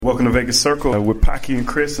Welcome to Vegas Circle with Pocky and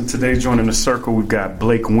Chris, and today joining the circle we've got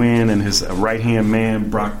Blake Wynn and his right-hand man,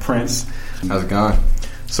 Brock Prince. How's it going?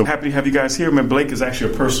 So happy to have you guys here. Man, Blake is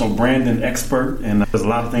actually a personal branding expert and does a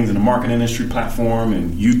lot of things in the marketing industry platform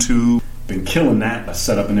and YouTube. Been killing that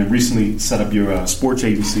setup, and then recently set up your sports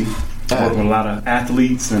agency. Working with a lot of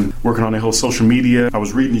athletes and working on their whole social media. I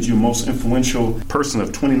was reading that you're the most influential person of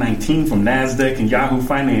 2019 from NASDAQ and Yahoo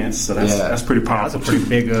Finance. So that's pretty powerful. That's a pretty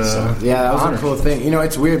big that was honor. a cool thing. You know,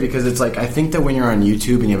 it's weird because it's like, I think that when you're on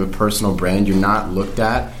YouTube and you have a personal brand, you're not looked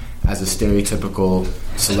at as a stereotypical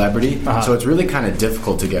celebrity. So it's really kind of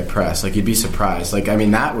difficult to get press. Like, you'd be surprised. Like, I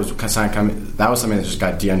mean, that was something that just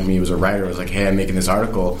got DM'd to me. It was a writer. It was like, hey, I'm making this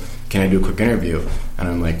article. Can I do a quick interview? And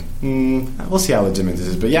I'm like, we'll see how legitimate this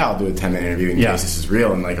is. But yeah, I'll do a 10-minute interview in case this is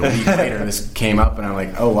real. And like a week later, this came up, and I'm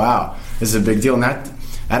like, oh, wow, this is a big deal. And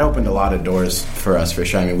that opened a lot of doors for us, for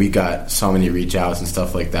sure. I mean, we got so many reach outs and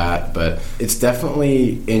stuff like that. But it's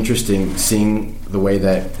definitely interesting seeing the way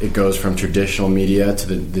that it goes from traditional media to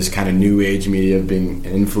this kind of new age media of being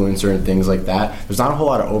an influencer and things like that. There's not a whole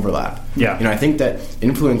lot of overlap. Yeah. You know, I think that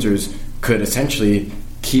influencers could essentially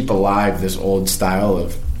keep alive this old style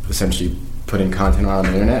of essentially putting content on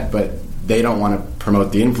the internet, but they don't want to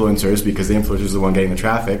promote the influencers because the influencers are the one getting the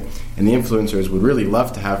traffic, and the influencers would really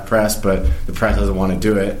love to have press, but the press doesn't want to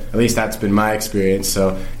do it. At least that's been my experience.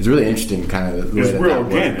 So it's really interesting, kind of the way it's real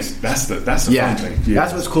organic. Works. That's the fun thing. Yeah.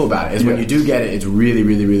 That's what's cool about it. Is when you do get it, it's really,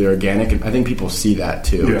 really, really organic, and I think people see that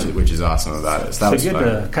too, which is awesome about it. So that was you fun.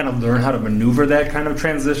 had to kind of learn how to maneuver that kind of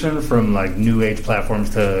transition from like new age platforms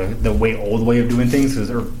to the old way of doing things.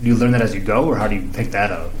 Or do you learn that as you go, or how do you pick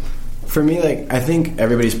that up? For me, like, I think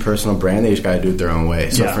everybody's personal brand, they just got to do it their own way.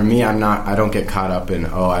 So for me, I don't get caught up in,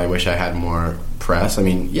 I wish I had more press. I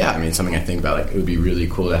mean, it's something I think about. Like, it would be really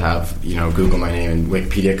cool to have, Google my name and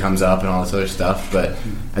Wikipedia comes up and all this other stuff. But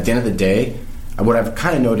at the end of the day, what I've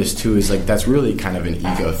kind of noticed too is like that's really kind of an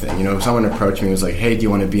ego thing. If someone approached me and was like, hey, do you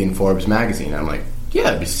want to be in Forbes magazine? I'm like, yeah,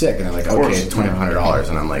 that'd be sick. And they're like, okay, $2,500.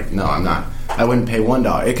 And I'm like, no, I'm not. I wouldn't pay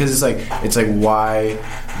 $1 because it's like why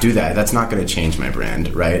do that? That's not going to change my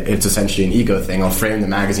brand, right? It's essentially an ego thing. I'll frame the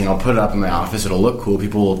magazine, I'll put it up in my office, it'll look cool.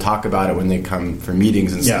 People will talk about it when they come for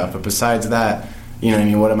meetings and stuff. But besides that,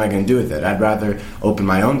 what am I going to do with it? I'd rather open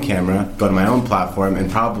my own camera, go to my own platform,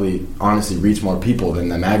 and probably honestly reach more people than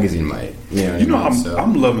the magazine might.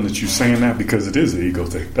 I'm loving that you're saying that because it is an ego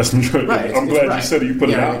thing. That's right. I'm glad you said it. You put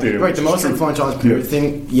it out there. Right. The most influential entrepreneur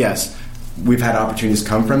thing, yes. We've had opportunities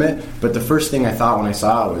come from it, but the first thing I thought when I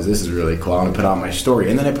saw it was, this is really cool, I want to put out my story.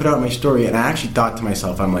 And then I put out my story, and I actually thought to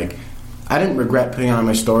myself, I'm like, I didn't regret putting on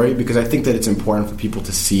my story because I think that it's important for people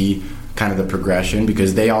to see kind of the progression,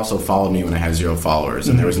 because they also followed me when I had 0 followers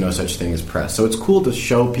and there was no such thing as press. So it's cool to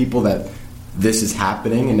show people that this is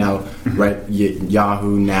happening, and now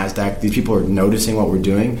Yahoo, NASDAQ, these people are noticing what we're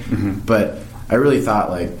doing. But I really thought,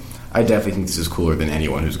 like, I definitely think this is cooler than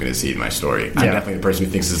anyone who's going to see my story. I'm definitely the person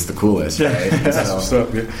who thinks this is the coolest. Right? That's what's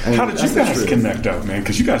up. Yeah. How did you guys connect up, man?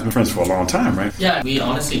 Because you guys have been friends for a long time, right? Yeah, we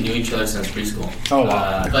honestly knew each other since preschool. Oh,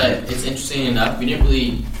 wow. But it's interesting enough, we didn't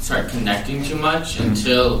really start connecting too much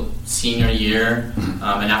until senior year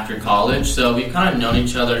and after college. So we've kind of known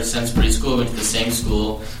each other since preschool. We went to the same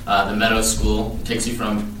school, the Meadows School. It takes you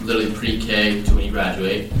from literally pre-K to when you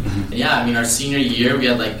graduate. And our senior year, we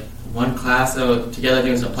had like one class together. I think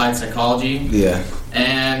it was applied psychology. Yeah.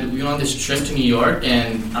 And we went on this trip to New York,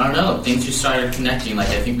 and I don't know, things just started connecting. Like,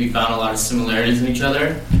 I think we found a lot of similarities in each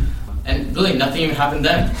other. And really, nothing even happened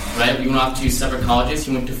then, right? We went off to separate colleges.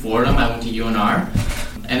 He went to Fordham, I went to UNR.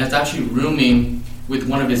 And it's actually rooming with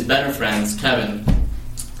one of his better friends, Kevin.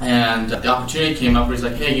 And the opportunity came up where he's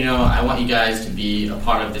like, hey, I want you guys to be a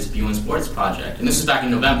part of this B1 Sports project. And this was back in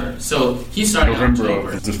November. So he started in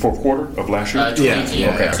October. Is this fourth quarter of last year? 2018.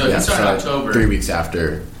 Okay. So he started in October. 3 weeks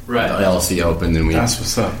after the LLC opened, and that's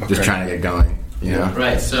what's up. Okay. Just trying to get going.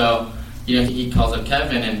 Right. So, he calls up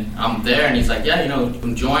Kevin, and I'm there, and he's like, yeah,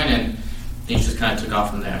 come join, and things just kind of took off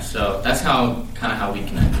from there. So that's how we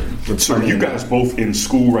connected. So are you guys both in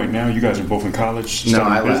school right now? You guys are both in college? No,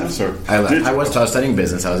 I left. Business, I left. I was studying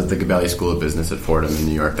business. I was at the Gabelli School of Business at Fordham in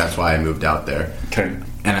New York. That's why I moved out there. Okay.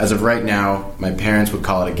 And as of right now, my parents would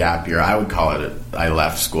call it a gap year. I would call it I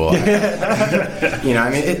left school. They didn't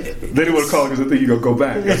want to call it because they think you're going to go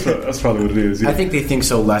back. That's probably what it is. Yeah. I think they think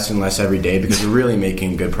so less and less every day because we're really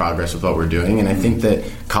making good progress with what we're doing. And I think that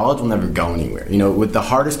college will never go anywhere. With the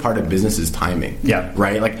hardest part of business is timing. Yeah.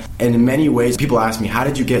 Right? Like, and in many ways, people ask me, how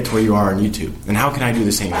did you get to where you are on YouTube? And how can I do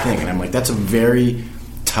the same thing? And I'm like, that's a very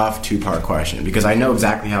tough 2-part question because I know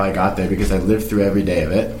exactly how I got there because I lived through every day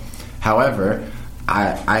of it. However,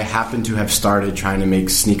 I happen to have started trying to make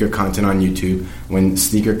sneaker content on YouTube when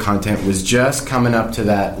sneaker content was just coming up to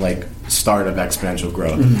that like start of exponential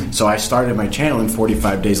growth. Mm-hmm. So I started my channel, and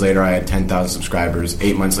 45 days later I had 10,000 subscribers.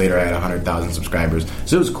 8 months later I had 100,000 subscribers.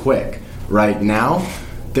 So it was quick. Right now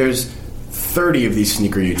there's 30 of these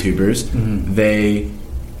sneaker YouTubers. Mm-hmm. They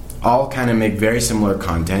all kind of make very similar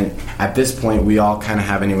content. At this point we all kind of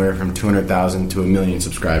have anywhere from 200,000 to 1 million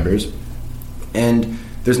subscribers. And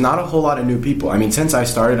there's not a whole lot of new people. I mean, since I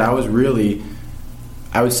started, I was really,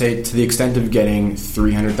 I would say, to the extent of getting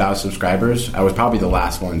 300,000 subscribers, I was probably the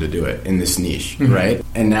last one to do it in this niche, mm-hmm. right?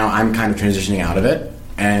 And now I'm kind of transitioning out of it.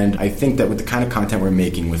 And I think that with the kind of content we're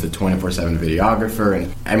making with a 24/7 videographer,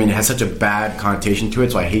 and I mean, it has such a bad connotation to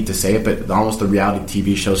it, so I hate to say it, but almost the reality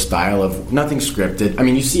TV show style of nothing scripted. I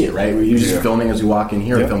mean, you see it, right? You're just filming as you walk in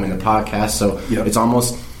here, filming the podcast, so it's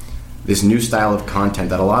almost this new style of content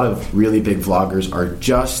that a lot of really big vloggers are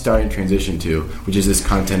just starting to transition to, which is this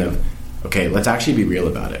content of, okay, let's actually be real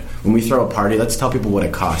about it. When we throw a party, let's tell people what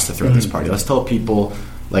it costs to throw mm-hmm. this party. Let's tell people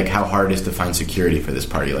like how hard it is to find security for this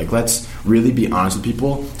party. Like, let's really be honest with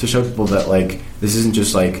people to show people that like this isn't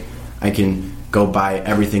just like I can go buy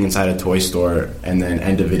everything inside a toy store and then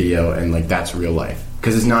end a video and like that's real life,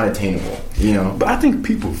 because it's not attainable, you know. But I think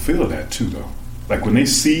people feel that too, though. Like when they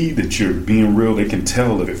see that you're being real, they can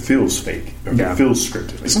tell if it feels fake, or if it feels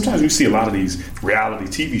scripted. Like sometimes you see a lot of these reality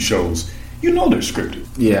TV shows, you know they're scripted.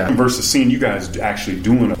 Yeah. Versus seeing you guys actually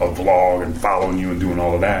doing a vlog and following you and doing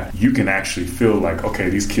all of that, you can actually feel like, okay,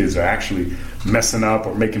 these kids are actually messing up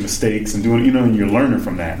or making mistakes and doing, you know, and you're learning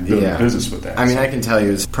from that and building a business with that. I mean, I can tell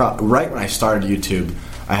you, right when I started YouTube,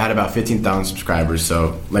 I had about 15,000 subscribers.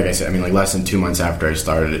 So, like I said, I mean, like less than 2 months after I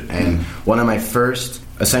started it. And one of my first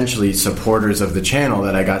essentially supporters of the channel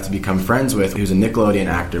that I got to become friends with, he was a Nickelodeon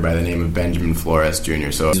actor by the name of Benjamin Flores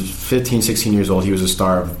Jr. So he was 15, 16 years old. He was a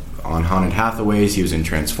star on Haunted Hathaways. He was in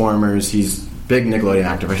Transformers. He's a big Nickelodeon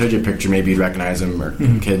actor. If I showed you a picture, maybe you'd recognize him, or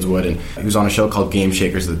kids would. And he was on a show called Game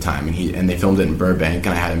Shakers at the time, and they filmed it in Burbank,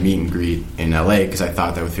 and I had a meet and greet in LA because I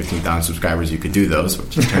thought that with 15,000 subscribers you could do those,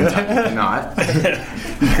 which it turns out you could not.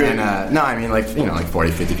 And no, I mean, like, you know, like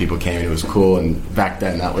 40, 50 people came, and it was cool, and back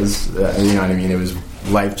then that was, you know what I mean, it was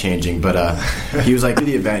life-changing. But he was like to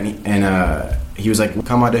the event, and he was like,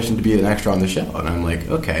 come audition to be an extra on the show. And I'm like,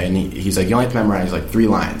 okay. And he's like, you only have to memorize like 3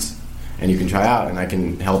 lines, and you can try out, and I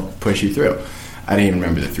can help push you through. I didn't even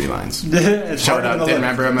remember the 3 lines. Showed up, didn't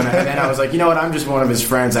remember them, and then I was like, you know what, I'm just one of his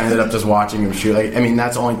friends. I ended up just watching him shoot. Like, I mean,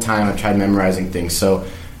 that's the only time I've tried memorizing things. So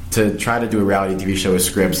to try to do a reality TV show with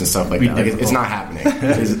scripts and stuff like that, like, it's not happening.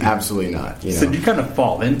 It's absolutely not. You know? So did you kind of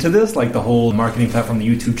fall into this, like the whole marketing platform, the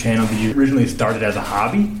YouTube channel? Did you originally started as a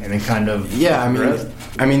hobby and then kind of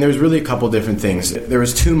I mean, there's really a couple different things. There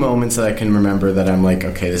was 2 moments that I can remember that I'm like,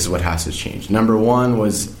 okay, this is what has to change. Number one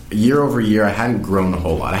was year over year, I hadn't grown a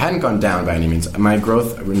whole lot. I hadn't gone down by any means. My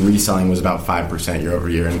growth in reselling was about 5% year over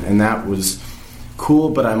year, and that was cool.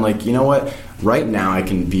 But I'm like, you know what? Right now I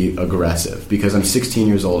can be aggressive because I'm 16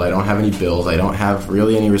 years old. I don't have any bills. I don't have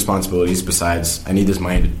really any responsibilities besides I need this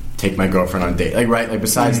money to take my girlfriend on a date. Like, right? Like,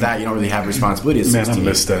 besides that, you don't really have responsibilities. Man, I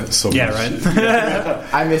miss that so much. Yeah,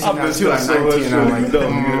 right? I miss it now, too. I'm 19 and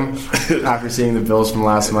I'm like, after seeing the bills from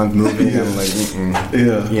last month moving, I'm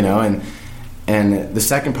like, you know, and the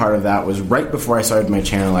second part of that was right before I started my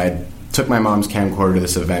channel, I took my mom's camcorder to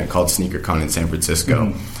this event called SneakerCon in San Francisco.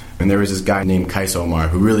 Mm-hmm. And there was this guy named Kais Omar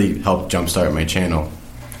who really helped jumpstart my channel.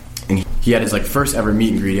 And he had his like first ever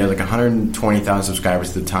meet and greet. He had like 120,000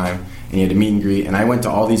 subscribers at the time, and he had a meet and greet. And I went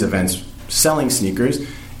to all these events selling sneakers,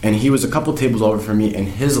 and he was a couple tables over from me, and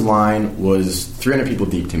his line was 300 people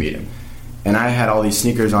deep to meet him. And I had all these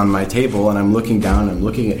sneakers on my table, and I'm looking down, and I'm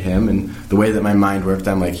looking at him, and the way that my mind worked,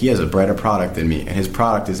 I'm like, he has a brighter product than me, and his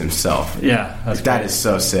product is himself. Yeah, that is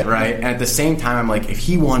so sick, right? And at the same time, I'm like, if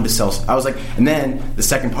he wanted to sell, I was like, and then the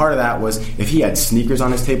second part of that was, if he had sneakers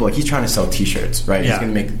on his table, like he's trying to sell T-shirts, right? Yeah. He's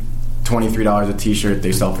going to make $23 a T-shirt,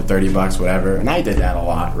 they sell for $30, whatever. And I did that a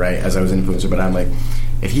lot, right, as I was an influencer. But I'm like,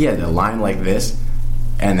 if he had a line like this,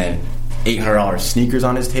 and then $800 sneakers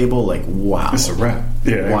on his table, like, wow. It's a wrap.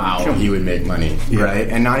 Yeah, wow, he would make money, right?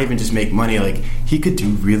 And not even just make money, like, he could do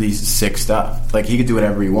really sick stuff. Like, he could do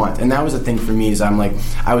whatever he wants. And that was the thing for me, is I'm like,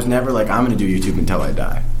 I was never like, I'm going to do YouTube until I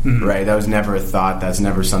die, right? That was never a thought. That's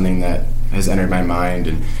never something that has entered my mind.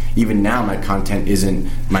 And even now, my content isn't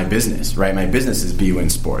my business, right? My business is BWin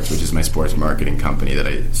Sports, which is my sports marketing company that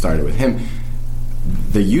I started with him.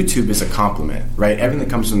 The YouTube is a compliment, right? Everything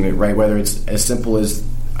that comes from it, right? Whether it's as simple as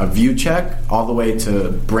a view check all the way to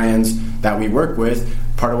brands that we work with.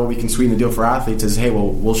 Part of what we can sweeten the deal for athletes is, hey, well,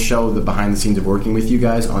 we'll show the behind the scenes of working with you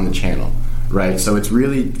guys on the channel, right? So it's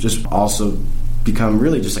really just also become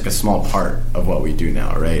really just like a small part of what we do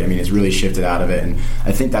now, right? I mean, it's really shifted out of it, and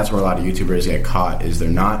I think that's where a lot of YouTubers get caught, is they're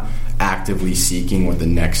not actively seeking what the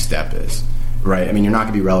next step is. Right, I mean, you're not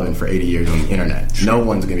going to be relevant for 80 years on the internet. Sure. No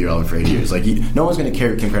one's going to be relevant for 80 years. Like, no one's going to care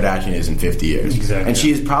who Kim Kardashian is in 50 years. Exactly. And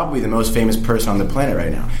she is probably the most famous person on the planet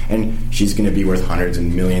right now. And she's going to be worth hundreds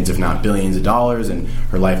and millions, if not billions of dollars, and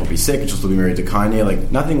her life will be sick, and she'll still be married to Kanye.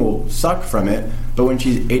 Like, nothing will suck from it. But when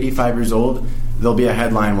she's 85 years old, there'll be a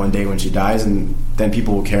headline one day when she dies, and then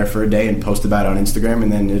people will care for a day and post about it on Instagram,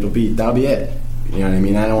 and then that'll be it. You know what I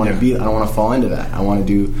mean? I don't want to fall into that. I want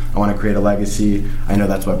to create a legacy. I know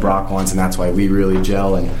that's what Brock wants, and that's why we really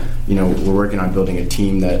gel. And we're working on building a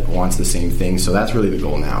team that wants the same thing. So that's really the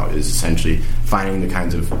goal now, is essentially finding the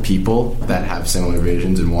kinds of people that have similar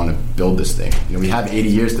visions and want to build this thing. We have 80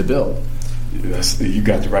 years to build. You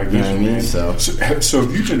got the right vision. You know what I mean? So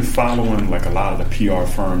have you been following like a lot of the PR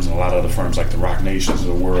firms and a lot of other firms like the Rock Nations of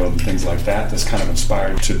the world and things like that that's kind of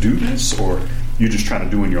inspired to do this, or you're just trying to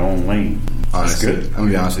do in your own lane? Honestly, I'm going to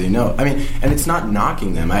be honest with you, no. I mean, and it's not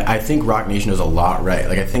knocking them. I think Rock Nation does a lot right.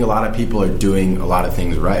 Like, I think a lot of people are doing a lot of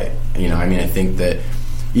things right. I think that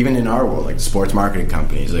even in our world, like sports marketing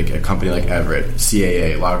companies, like a company like Everett,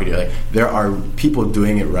 CAA, Logody, like there are people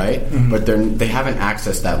doing it right, but they haven't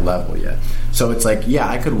accessed that level yet. So it's like, yeah,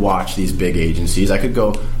 I could watch these big agencies. I could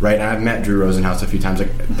go, right, and I've met Drew Rosenhaus a few times.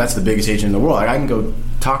 Like, that's the biggest agent in the world. Like, I can go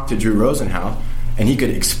talk to Drew Rosenhaus, and he could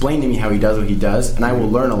explain to me how he does what he does, and I will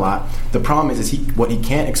learn a lot. The problem is what he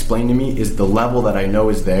can't explain to me is the level that I know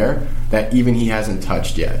is there that even he hasn't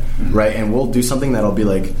touched yet, right? And we'll do something that'll be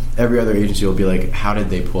like, every other agency will be like, how did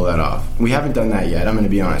they pull that off? We haven't done that yet, I'm going to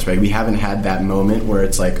be honest, right? We haven't had that moment where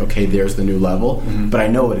it's like, okay, there's the new level, but I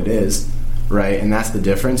know what it is, right? And that's the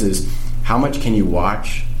difference, is how much can you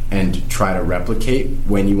watch and try to replicate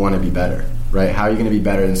when you want to be better? Right? How are you going to be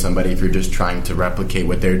better than somebody if you're just trying to replicate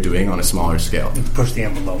what they're doing on a smaller scale? Push the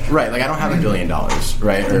envelope. Right. Like, I don't have $1 billion,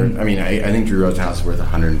 right? Or, I think Drew Rosenhaus is worth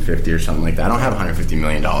 150 or something like that. I don't have $150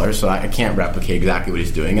 million, so I can't replicate exactly what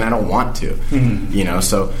he's doing, and I don't want to.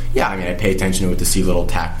 So, yeah, I pay attention to it to see little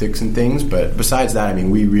tactics and things, but besides that,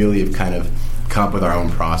 we really have kind of come up with our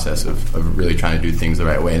own process of really trying to do things the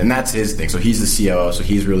right way, and that's his thing. So he's the COO, so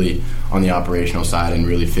he's really on the operational side and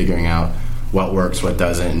really figuring out what works, what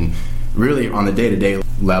doesn't, and really on the day-to-day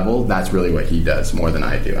level, that's really what he does more than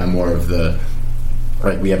I do. I'm more of the,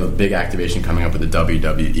 we have a big activation coming up with the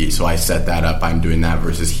WWE, so I set that up, I'm doing that,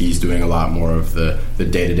 versus he's doing a lot more of the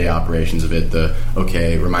day-to-day operations of it,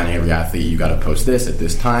 reminding every athlete, you got to post this at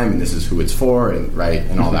this time, and this is who it's for,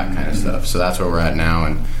 and all that kind of stuff. So that's where we're at now,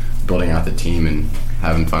 and building out the team and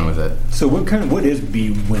having fun with it. So what is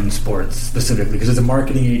BWin Sports specifically? Because it's a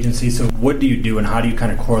marketing agency, so what do you do, and how do you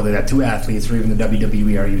kind of correlate that to athletes or even the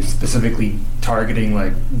WWE? Are you specifically targeting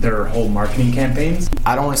like their whole marketing campaigns?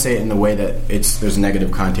 I don't want to say it in the way that there's a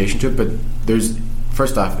negative connotation to it, but there's,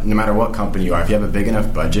 first off, no matter what company you are, if you have a big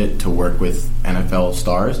enough budget to work with NFL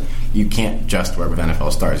stars, you can't just work with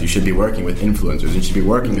NFL stars. You should be working with influencers. You should be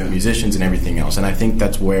working with musicians and everything else. And I think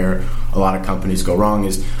that's where a lot of companies go wrong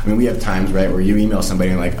is, we have times, right, where you email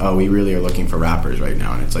somebody and like, oh, we really are looking for rappers right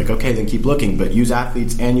now. And it's like, okay, then keep looking, but use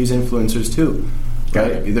athletes and use influencers too.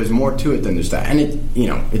 Right? There's more to it than just that. And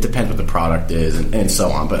it depends what the product is and so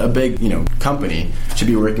on. But a big, company should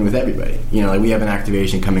be working with everybody. We have an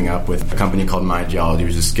activation coming up with a company called My Geology,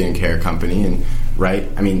 which is a skincare company. And, right,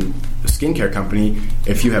 a skincare company,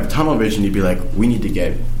 if you have tunnel vision, you'd be like, we need to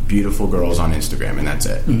get beautiful girls on Instagram, and that's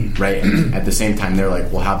it, right? And at the same time, they're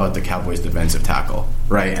like, well, how about the Cowboys defensive tackle,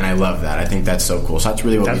 right? And I love that. I think that's so cool. So that's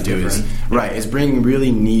really what we do is bring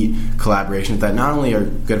really neat collaborations that not only are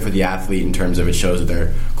good for the athlete in terms of it shows that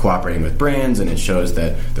they're cooperating with brands and it shows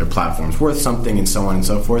that their platform's worth something and so on and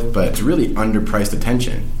so forth, but it's really underpriced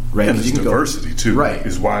attention. Right, and it's diversity too. Right,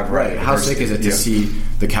 is wide variety. Right, how sick is it to see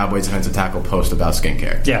the Cowboys defensive tackle post about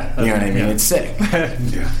skincare? Yeah, you know what I mean. Yeah. It's sick.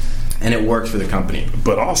 Yeah, and it works for the company.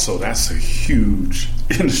 But also, that's a huge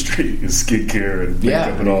industry in skincare and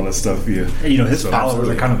makeup and all that stuff. Yeah, his followers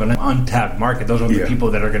are kind of an untapped market. Those are the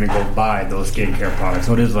people that are going to go buy those skincare products.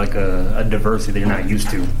 So it is like a diversity that you're not used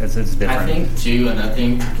to. It's different. I think too, another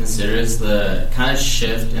thing to consider is the kind of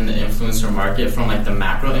shift in the influencer market from like the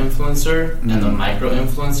macro influencer and the micro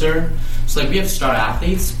influencer. So like we have star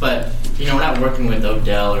athletes, but we're not working with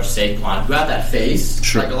Odell or Saquon who have that face.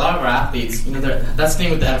 Sure. Like a lot of our athletes, that's the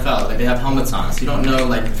thing with the NFL. Like they have helmets on, so you don't know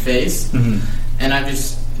like the face. And I've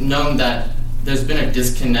just known that there's been a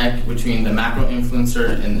disconnect between the macro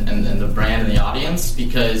influencer and the brand and the audience,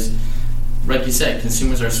 because like you said,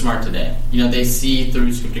 consumers are smart today. You know, they see through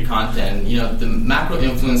scripted content. You know, the macro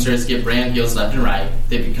influencers get brand deals left and right.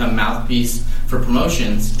 They become mouthpiece for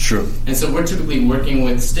promotions. Sure. And so we're typically working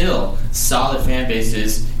with still solid fan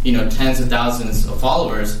bases, you know, tens of thousands of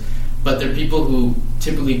followers, but they're people who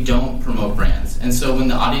typically don't promote brands. And so when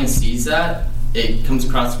the audience sees that, it comes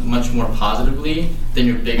across much more positively than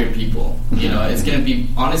your bigger people. You know, it's going to be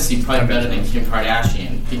honestly probably better than Kim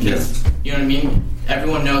Kardashian because, you know what I mean?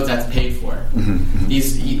 Everyone knows that's paid for.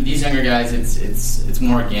 These younger guys, it's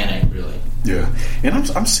more organic, really. Yeah, and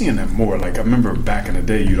I'm seeing that more. Like, I remember back in the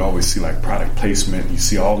day, you'd always see like product placement. You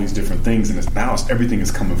see all these different things, and everything is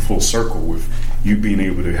coming full circle with you being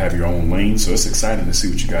able to have your own lane. So it's exciting to see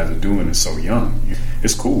what you guys are doing. It's so young.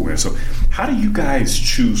 It's cool, man. So how do you guys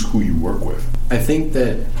choose who you work with? I think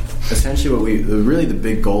that essentially really the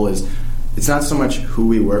big goal is, it's not so much who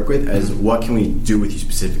we work with as what can we do with you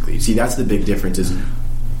specifically. See, that's the big difference is,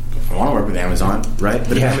 I want to work with Amazon, right?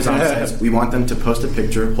 But if Amazon says we want them to post a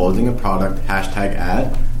picture holding a product,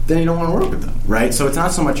 #ad, then you don't want to work with them, right? So it's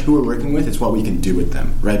not so much who we're working with, it's what we can do with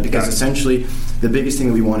them, right? Because essentially the biggest thing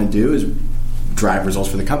that we want to do is drive results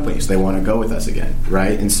for the company, so they want to go with us again,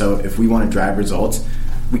 right? And so if we want to drive results,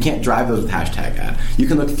 we can't drive those with #ad. You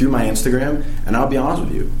can look through my Instagram, and I'll be honest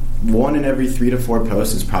with you, 1 in every 3 to 4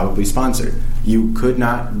 posts is probably sponsored. You could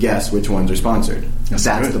not guess which ones are sponsored. That's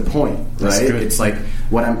the point, right? It's like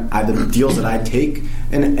the deals that I take,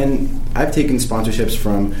 and I've taken sponsorships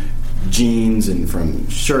from jeans and from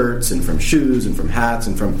shirts and from shoes and from hats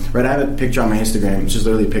and from, right? I have a picture on my Instagram. It's just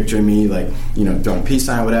literally a picture of me, like, you know, throwing a peace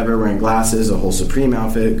sign, whatever, wearing glasses, a whole Supreme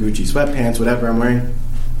outfit, Gucci sweatpants, whatever I'm wearing.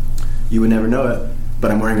 You would never know it,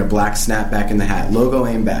 but I'm wearing a black snapback in the hat, logo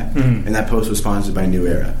aimed back, and that post was sponsored by New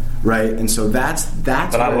Era. Right, and so that's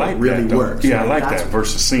but where like it really that, works. Yeah, right? I like that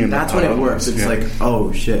versus seeing that's when it works. It's like,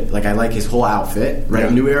 oh shit, like I like his whole outfit.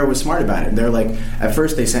 Right, New Era was smart about it. They're like, at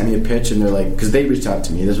first they sent me a pitch, and they're like, because they reached out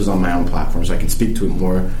to me. This was on my own platform, so I can speak to it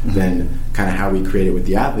more than kind of how we create it with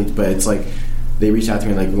the athletes. But it's like they reached out to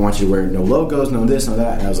me like, we want you to wear no logos, no this, no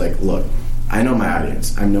that, and I was like, look, I know my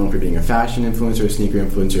audience. I'm known for being a fashion influencer, a sneaker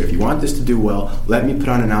influencer. If you want this to do well, let me put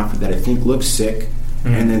on an outfit that I think looks sick.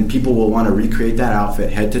 And then people will want to recreate that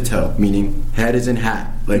outfit head to toe, meaning head is in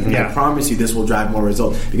hat. Like, I promise you this will drive more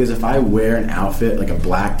results. Because if I wear an outfit, like a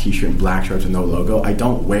black t-shirt and black shorts with no logo, I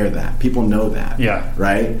don't wear that. People know that. Yeah.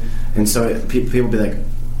 Right? And so people be like,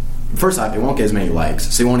 first off, it won't get as many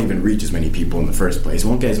likes, so it won't even reach as many people in the first place. It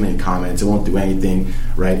won't get as many comments. It won't do anything,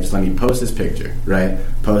 right? Just let me post this picture, right?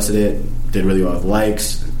 Posted it, did really well with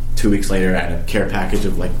likes. 2 weeks later, I had a care package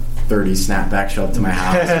of like 30 snapbacks show up to my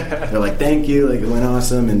house. They're like, thank you, like it went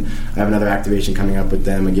awesome. And I have another activation coming up with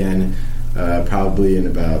them again, probably in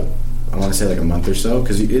about, I want to say like a month or so,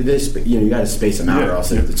 because you got to space them out or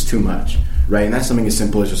else it's too much, right? And that's something as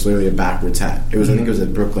simple as just literally a backwards hat. I think it was a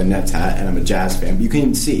Brooklyn Nets hat, and I'm a Jazz fan, but you can't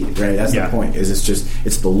even see, right? That's the point, is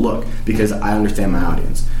it's the look, because I understand my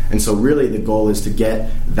audience. And so really the goal is to get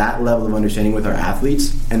that level of understanding with our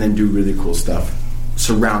athletes and then do really cool stuff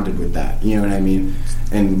surrounded with that, you know what I mean?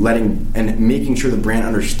 And making sure the brand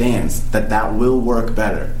understands that will work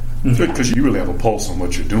better. Because you really have a pulse on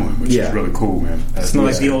what you're doing, which is really cool, man. It's not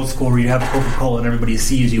like the old school where you have Coca-Cola and everybody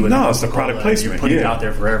sees you. No, it's the product placement. You're putting it out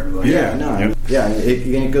there for everybody.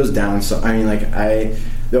 It goes down. So I mean, like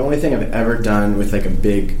the only thing I've ever done with like a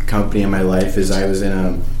big company in my life is I was in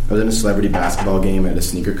a celebrity basketball game at a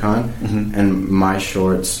sneaker con, and my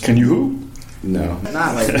shorts. Can you hoop? No,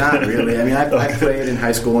 not really. I mean, I played in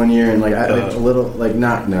high school 1 year, and like a little, like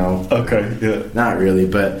no. Okay, yeah, not really.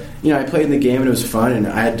 But you know, I played in the game and it was fun, and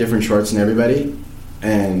I had different shorts than everybody,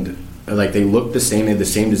 and like they looked the same, they had the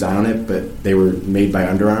same design on it, but they were made by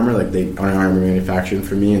Under Armour. Like Under Armour manufactured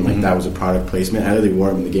for me, and like that was a product placement. I literally wore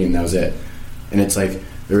them in the game, and that was it. And it's like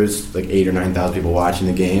there was like 8,000 or 9,000 people watching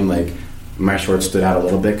the game, like. My shorts stood out a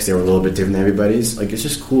little bit because they were a little bit different than everybody's. Like, it's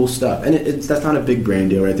just cool stuff, and that's not a big brand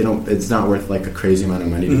deal, right? It's not worth like a crazy amount of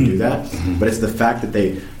money to do that. But it's the fact that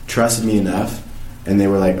they trusted me enough, and they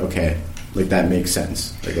were like, okay, like that makes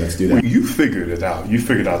sense. Like, let's do that. Well, you figured it out. You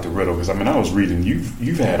figured out the riddle, because I mean, I was reading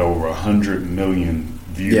you've had over 100 million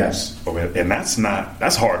views, and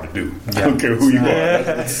that's hard to do. I don't care who you are.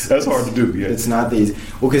 That's hard to do. Yeah, it's not easy.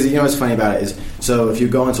 Well, because you know what's funny about it is, so if you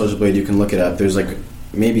go on Social Blade, you can look it up. There's like.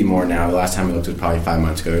 Maybe more now. The last time I looked was probably 5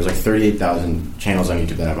 months ago. There's like 38,000 channels on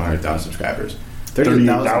YouTube that have 100,000 subscribers.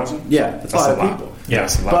 38,000? Yeah, that's a lot of people. Yeah,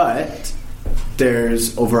 that's a lot. But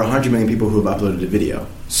there's over 100 million people who have uploaded a video.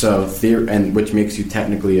 So and which makes you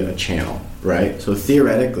technically a channel, right? So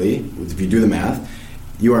theoretically, if you do the math,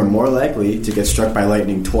 you are more likely to get struck by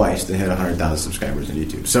lightning twice than hit 100,000 subscribers on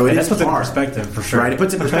YouTube. So that's what's in perspective, for sure. Right? It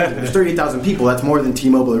puts it in perspective. There's 38,000 people. That's more than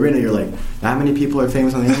T-Mobile Arena. You're like, that many people are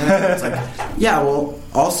famous on the internet? It's like, yeah, well,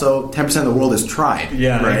 also 10% of the world has tried.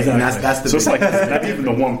 Yeah, right? exactly. And that's the so it's like not even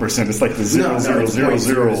the 1%. It's like the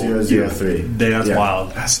 0.0003. That's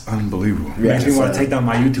wild. That's unbelievable. Yeah, Makes me want to take down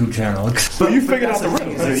my YouTube channel. So you figured out the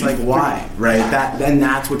riddle. It's like, why? Right? Then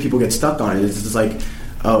that's what people get stuck on. It's just like,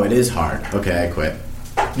 oh, it is hard. Okay, I quit.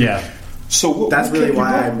 Yeah. So that's really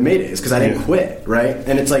why I made it. Is because I didn't quit, right?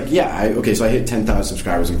 And it's like, yeah, so I hit 10,000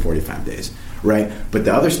 subscribers in 45 days, right? But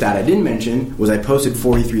the other stat I didn't mention was I posted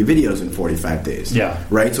 43 videos in 45 days. Yeah.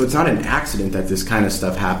 Right? So it's not an accident that this kind of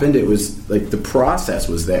stuff happened. It was like the process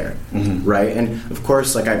was there, right? And of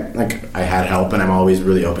course, I had help, and I'm always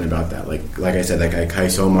really open about that. Like I said, that guy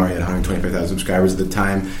Kais Omar, he had 125,000 subscribers at the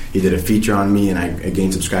time. He did a feature on me, and I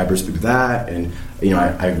gained subscribers through that. And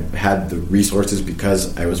I had the resources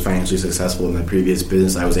because I was financially successful in the previous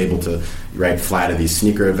business. I was able to fly to these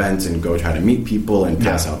sneaker events and go try to meet people and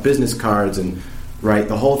pass out business cards and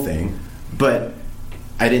the whole thing. But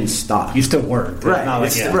I didn't stop. You still worked, right? Not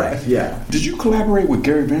like, right. Yeah. Did you collaborate with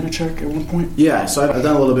Gary Vaynerchuk at one point? Yeah. So I've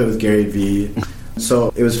done a little bit with Gary V.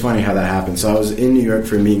 So it was funny how that happened. So I was in New York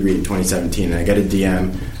for a meet and greet in 2017, and I get a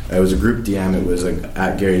DM. It was a group DM. It was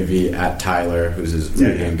at Gary V, at Tyler, who's his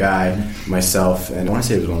right-hand guy, myself, and I want to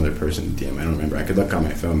say it was one other person in the DM. I don't remember. I could look on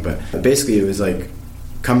my phone. But basically it was like,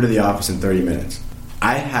 come to the office in 30 minutes.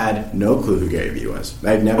 I had no clue who Gary V was.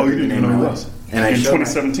 I'd never heard the name in my life. And in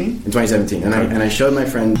 2017? In 2017. And I showed my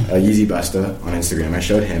friend Yeezy Busta on Instagram. I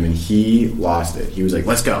showed him, and he lost it. He was like,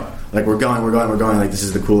 let's go. Like, we're going. Like, this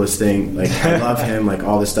is the coolest thing. Like, I love him. Like,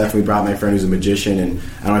 all this stuff. We brought my friend who's a magician, and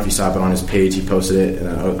I don't know if you saw it, but on his page, he posted it. And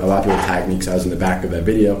a lot of people tagged me because I was in the back of that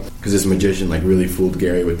video. Because this magician, really fooled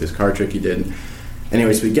Gary with this card trick he did.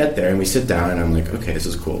 Anyways, we get there and we sit down, and I'm like, okay, this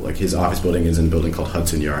is cool. Like, his office building is in a building called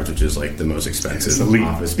Hudson Yards, which is the most expensive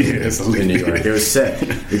office building in New York. It was sick.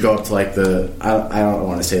 We go up to I don't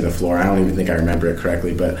want to say the floor. I don't even think I remember it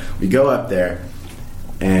correctly, but we go up there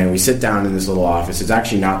and we sit down in this little office. It's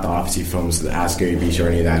actually not the office he films the Ask Gary Vee or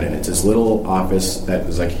any of that in. It's this little office that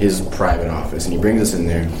is his private office, and he brings us in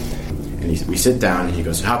there, and we sit down, and he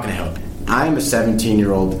goes, how can I help? I'm a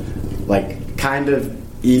 17-year-old, kind of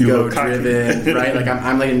ego-driven, right?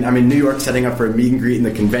 I'm in New York setting up for a meet and greet in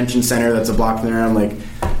the convention center that's a block from there. I'm like,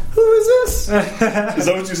 who is this? Is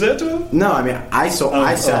that what you said to him? No, I sat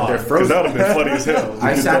there frozen. Because that would have been funny as hell.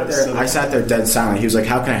 I sat there dead silent. He was like,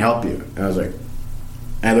 how can I help you? And I was like,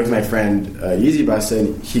 and I looked at my friend Yeezy Busta,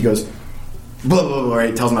 and he goes, blah, blah, blah,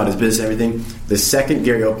 right? He tells him about his business and everything. The second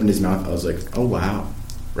Gary opened his mouth, I was like, oh, wow.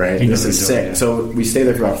 Right? This is sick. So we stayed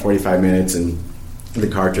there for about 45 minutes, and the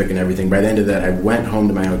card trick and everything. By the end of that, I went home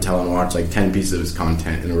to my hotel and watched 10 pieces of his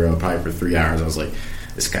content in a row, probably for 3 hours. I was like,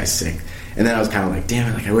 this guy's sick. And then I was kind of like,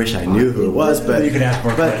 damn it, I wish I knew who it was. But you could ask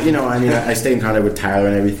more. But I stayed in contact with Tyler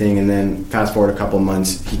and everything. And then fast forward a couple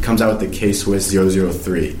months, he comes out with the K-Swiss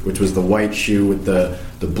 003, which was the white shoe with the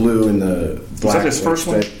blue and the black. Was that his first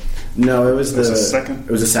one? No, it was the second.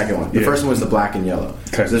 It was the second one. The first one was the black and yellow.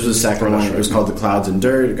 Okay. So this was the second one. It was called the Clouds and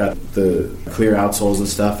Dirt. It got the clear outsoles and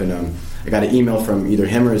stuff. And I got an email from either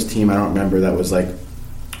him or his team, I don't remember, that was like,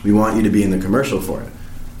 we want you to be in the commercial for it.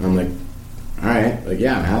 And I'm like, all right,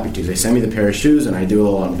 yeah, I'm happy to. They send me the pair of shoes, and I do a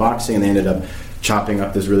little unboxing, and they ended up chopping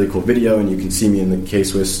up this really cool video, and you can see me in the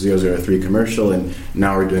K-Swiss 003 commercial, and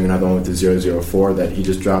now we're doing another one with the 004 that he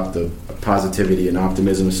just dropped, the positivity and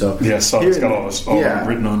optimism. So so it's got all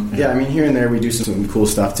written on. Yeah, here and there we do some cool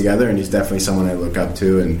stuff together, and he's definitely someone I look up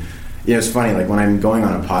to. And it's funny, when I'm going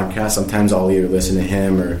on a podcast, sometimes I'll either listen to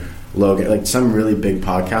him or Logan, some really big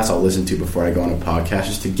podcasts I'll listen to before I go on a podcast,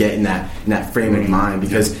 just to get in that frame of mind,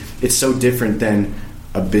 because it's so different than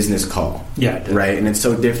a business call. Yeah. Right? And it's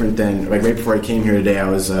so different than, right before I came here today, I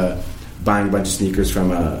was buying a bunch of sneakers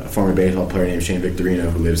from a former baseball player named Shane Victorino,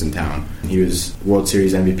 who lives in town. He was World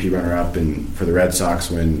Series MVP runner-up for the Red Sox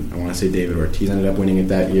when, I want to say, David Ortiz ended up winning it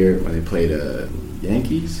that year when they played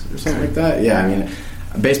Yankees or something like that. Yeah,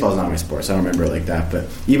 baseball is not my sport, so I don't remember it like that. But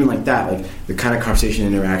even like that, the kind of conversation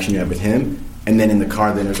and interaction you have with him, and then in the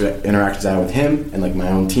car, the interactions I have with him and my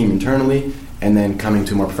own team internally, and then coming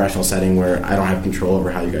to a more professional setting where I don't have control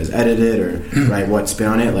over how you guys edit it or what spin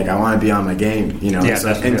on it. I want to be on my game, Yeah,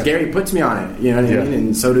 and Gary puts me on it, you know what I mean?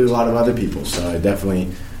 And so do a lot of other people. So I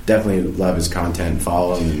definitely love his content,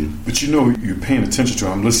 follow him. But you're paying attention to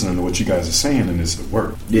him. I'm listening to what you guys are saying, and it's the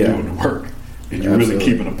work. You're doing the work. And you're really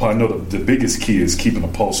keeping a pulse. I know the biggest key is keeping a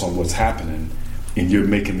pulse on what's happening, and you're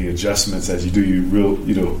making the adjustments as you do.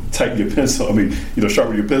 You tighten your pencil.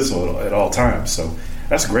 Sharpen your pencil at all times. So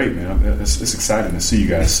That's great, man. It's exciting to see you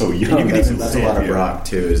guys so young. That's a lot of Brock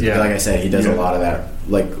too. Like I said, he does a lot of that.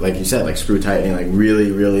 Like you said, like screw tightening, like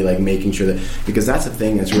really, really like making sure that, because that's the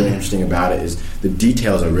thing that's really interesting about it is the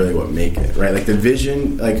details are really what make it, right? Like the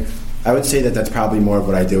vision, like I would say that's probably more of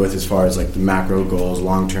what I deal with as far as like the macro goals,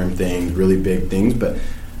 long-term things, really big things. But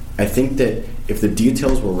I think that if the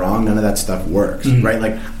details were wrong, none of that stuff works, right?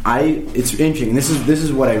 Like it's interesting. This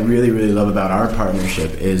is what I really, really love about our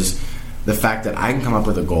partnership is the fact that I can come up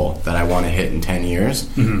with a goal that I want to hit in 10 years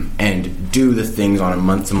and do the things on a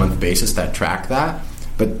month-to-month basis that track that,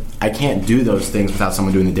 but I can't do those things without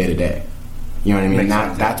someone doing the day-to-day. You know what I mean?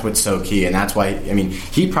 That's what's so key, and that's why, I mean,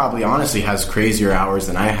 he probably honestly has crazier hours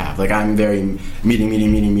than I have. Like, I'm very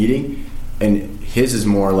meeting, and his is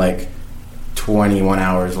more like 21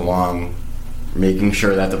 hours long, making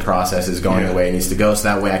sure that the process is going the way it needs to go, so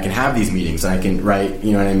that way I can have these meetings and I can write,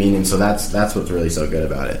 you know what I mean? And so that's what's really so good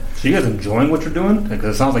about it. So you guys enjoying what you're doing?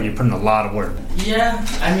 Because it sounds like you're putting a lot of work. Yeah,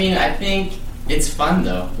 I mean, I think it's fun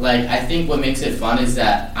though. Like, I think what makes it fun is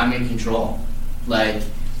that I'm in control. Like,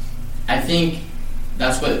 I think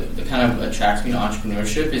that's what kind of attracts me to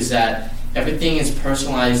entrepreneurship, is that everything is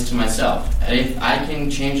personalized to myself. And if I can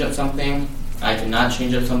change up something, I cannot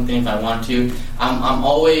change up something if I want to. I'm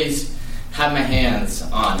always have my hands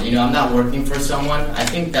on. You know, I'm not working for someone. I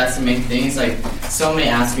think that's the main thing. Is like, someone may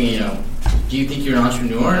ask me, you know, do you think you're an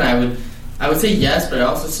entrepreneur? And I would say yes, but I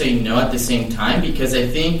also say no at the same time, because I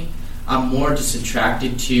think I'm more just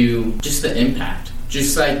attracted to just the impact.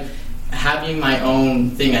 Just like having my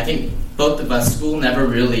own thing. I think both of us, school never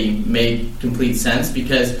really made complete sense,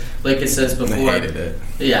 because like it says before, I hated it.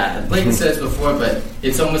 Yeah, like it says before, but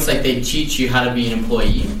it's almost like they teach you how to be an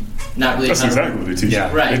employee. Not really. That's exactly what they teach you.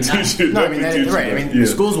 Right. They teach you. No, I mean, right. I mean,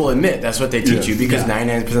 schools will admit that's what they teach you, because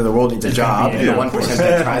 99% of the world needs a job, and the 1%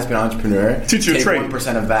 that tries to be an entrepreneur, teach you a trade.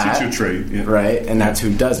 1% of that. Teach you a trade. Right, and that's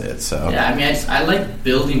who does it. So yeah, I mean, I like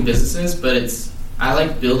building businesses, but I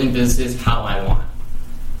like building businesses how I want.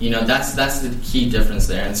 You know, that's the key difference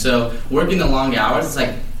there. And so working the long hours, it's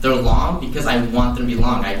like they're long because I want them to be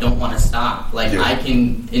long. I don't want to stop. Like, I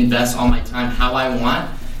can invest all my time how I want.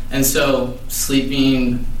 And so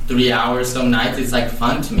sleeping 3 hours some nights, it's like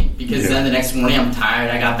fun to me, because then the next morning I'm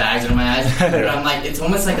tired, I got bags under my eyes, but I'm like, it's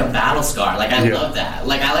almost like a battle scar. Like, I love that.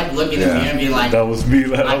 Like, I like looking in the mirror and being like, that was me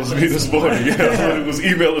this morning. I was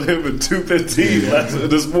emailing him at 2:15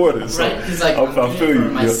 this morning. So right, because like I'm doing it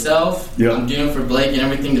for myself, I'm doing it for Blake and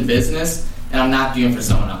everything, the business, and I'm not doing it for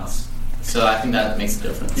someone else. So I think that makes a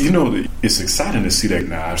difference. You know, it's exciting to see that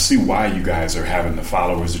now. I see why you guys are having the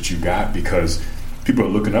followers that you got, because people are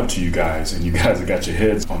looking up to you guys, and you guys have got your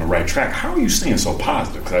heads on the right track. How are you staying so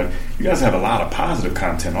positive? Because you guys have a lot of positive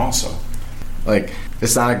content also. Like,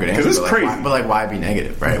 it's not a good answer. Because it's crazy. But why be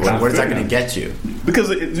negative, right? Where's that going to get you? Because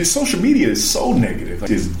the social media is so negative.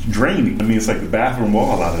 Like, it's draining. I mean, it's like the bathroom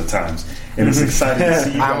wall a lot of the times. And it's exciting to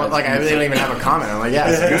see you guys. I really don't even have a comment. I'm like,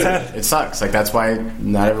 it's good. It sucks. Like, that's why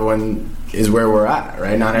not everyone is where we're at,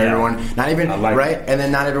 right? Not everyone, not even, right? And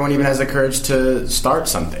then not everyone even has the courage to start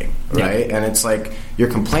something, right? And it's like, you're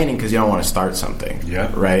complaining because you don't want to start something,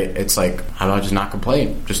 right? It's like, how about just not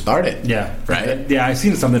complain? Just start it. Yeah. Right? Yeah, I've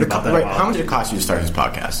seen something about that. Right. How much did it cost you to start this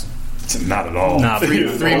podcast? Not at all. Nah,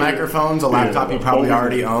 three microphones, a laptop you probably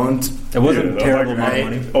already owned. It wasn't terrible amount of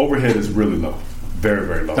money. Overhead is really low. Very,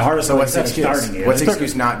 very low. The hardest so what's the excuse? Starting it. What's the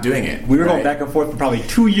excuse not doing it? We were going back and forth for probably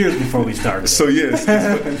 2 years before we started. So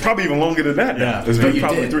it's probably even longer than that. Yeah, it's but you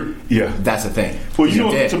probably did. 3. Yeah, that's the thing. Well,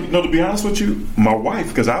 to be honest with you, my wife,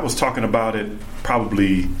 because I was talking about it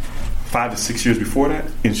probably 5 to 6 years before that,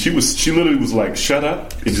 and she literally was like, "Shut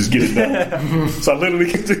up and just get it done." So I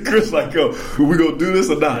literally get to Chris like, "Yo, are we gonna do this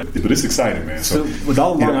or not?" But it's exciting, man. So with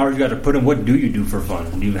all the long hours you got to put in, what do you do for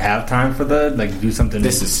fun? Do you have time for that? Like, do something?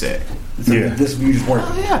 This is sick. This you just work.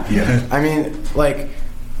 Yeah. I mean, like,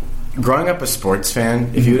 growing up a sports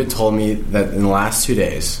fan, if you would have told me that in the last 2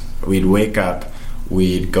 days we'd wake up,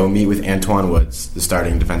 we'd go meet with Antoine Woods, the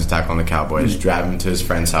starting defensive tackle on the Cowboys, drive him to his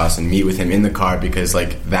friend's house and meet with him in the car, because,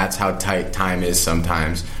 like, that's how tight time is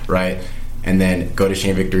sometimes, right? And then go to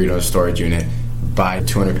Shane Victorino's storage unit, buy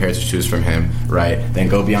 200 pairs of shoes from him, right? Then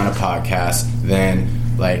go be on a podcast. Then,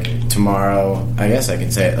 like, tomorrow, I guess I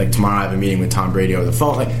can say it, like, tomorrow I have a meeting with Tom Brady over the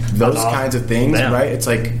phone. Like, those kinds of things, right? It's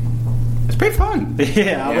like, it's pretty fun.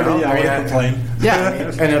 Yeah, I wouldn't complain.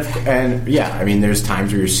 Yeah, I mean, there's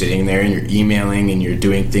times where you're sitting there and you're emailing and you're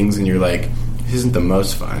doing things and you're like, this isn't the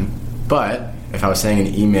most fun. But if I was sending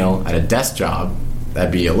an email at a desk job,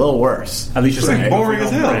 that'd be a little worse. At least you're saying boring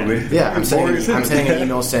as hell, man. Yeah, I'm sending an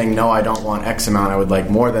email saying, no, I don't want X amount. I would like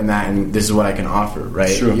more than that, and this is what I can offer, right?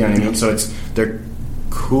 Sure. You know what I mean? So they're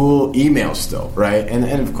cool emails still, right? And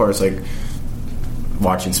of course, like,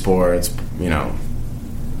 watching sports, you know.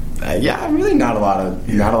 Really not a lot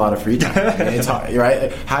of free time. I mean, it's hard,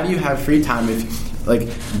 right? How do you have free time if, like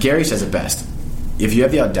Gary says it best, if you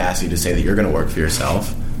have the audacity to say that you're going to work for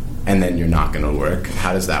yourself and then you're not going to work,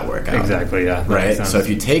 how does that work out? Exactly, yeah. Right? So if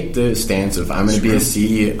you take the stance of I'm going to be a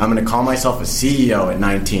CEO, I'm going to call myself a CEO at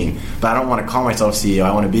 19, but I don't want to call myself CEO,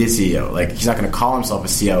 I want to be a CEO. Like, he's not going to call himself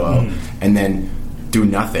a COO and then do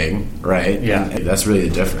nothing, right? Yeah. And that's really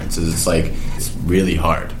the difference. Is it's like, it's really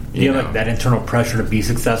hard. You know, like that internal pressure to be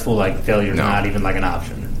successful, like failure is No. not even like an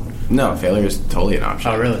option. No, failure is totally an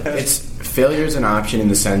option. Oh, really? Failure is an option in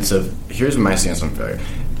the sense of, here's my stance on failure.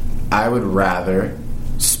 I would rather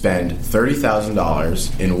spend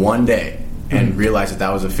 $30,000 in one day and realize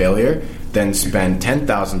that was a failure than spend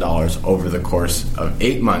 $10,000 over the course of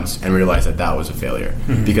 8 months and realize that was a failure.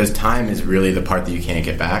 Because time is really the part that you can't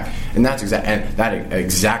get back. And that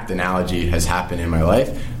exact analogy has happened in my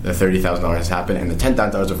life. The $30,000 has happened, and the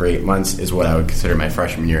 $10,000 over 8 months is what I would consider my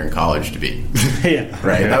freshman year in college to be.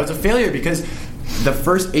 Right? That was a failure because the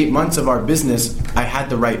first 8 months of our business, I had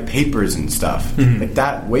to write papers and stuff. Like,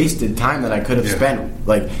 that wasted time that I could have spent.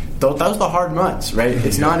 Like, that was the hard months, right?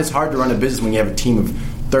 It's not as hard to run a business when you have a team of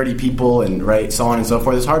 30 people and so on and so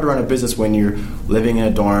forth. It's hard to run a business when you're living in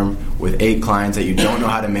a dorm with 8 clients that you don't know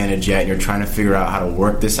how to manage yet, and you're trying to figure out how to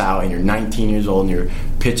work this out, and you're 19 years old and you're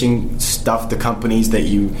pitching stuff to companies that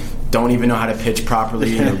you don't even know how to pitch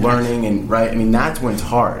properly, and you're learning, and I mean, that's when it's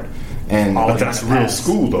hard. And but that's real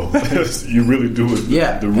school, though. You really do it.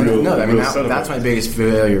 Yeah. The real. That's my biggest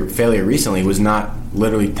failure recently, was not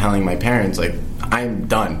literally telling my parents, like, I'm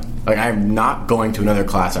done. Like, I'm not going to another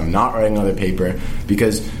class. I'm not writing another paper,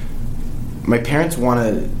 because my parents want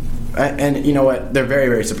to, and you know what? They're very,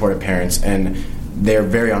 very supportive parents, and they're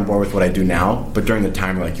very on board with what I do now. But during the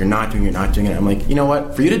time, like, you're not doing it. I'm like, you know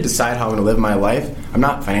what? For you to decide how I'm going to live my life, I'm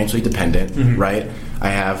not financially dependent, right? I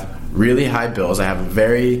have really high bills. I have a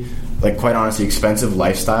very, like, quite honestly, expensive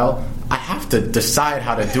lifestyle. I have to decide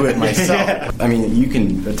how to do it myself. I mean, you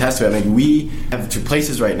can attest to it. Like, we have 2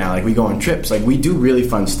 places right now. Like, we go on trips. Like, we do really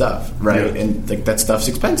fun stuff, right? Yeah. And like, that stuff's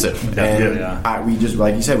expensive. We just,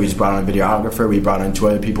 like you said, we just brought on a videographer. We brought on 2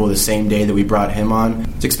 other people the same day that we brought him on.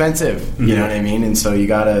 It's expensive. You know what I mean? And so you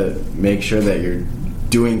got to make sure that you're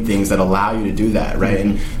doing things that allow you to do that, right?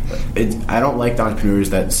 And I don't like the entrepreneurs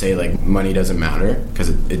that say, like, money doesn't matter, because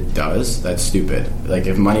it does. That's stupid. Like,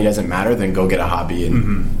 if money doesn't matter, then go get a hobby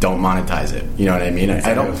and don't monetize it. You know what I mean?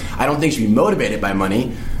 I don't think you should be motivated by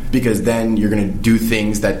money, because then you're going to do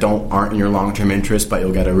things that aren't in your long-term interest, but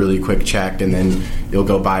you'll get a really quick check, and then you'll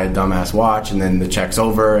go buy a dumbass watch, and then the check's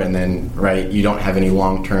over, and then, right, you don't have any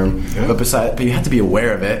long-term. But you have to be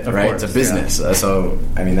aware of it, right? It's a business. So,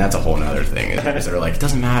 I mean, that's a whole other thing. They're like, it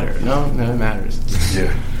doesn't matter. No, it matters.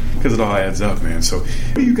 Yeah, because it all adds up, man. So,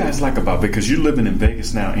 what do you guys like about, because you're living in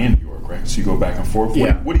Vegas now and New York, right? So you go back and forth.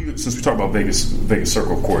 Yeah. What do you, since we talk about Vegas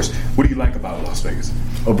Circle, of course, what do you like about Las Vegas?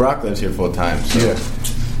 Well, Brock lives here full time. So. Yeah.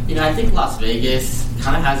 You know, I think Las Vegas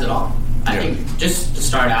kind of has it all. I think just to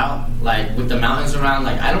start out, like, with the mountains around,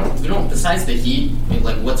 like, besides the heat, I mean,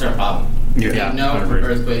 like, what's our problem? Yeah. We get no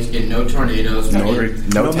earthquakes, we get no tornadoes,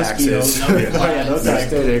 No taxes. It's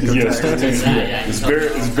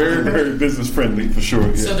very, very business friendly, for sure.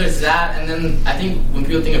 Yeah. So there's that, and then I think when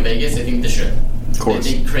people think of Vegas, they think the Strip. Of course.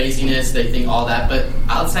 They think craziness, they think all that, but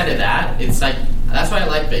outside of that, it's like, that's why I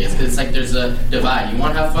like Vegas, because it's like there's a divide. You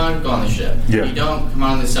want to have fun, go on the Strip. Yeah. You don't, come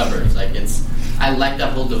on the suburbs. Like, I like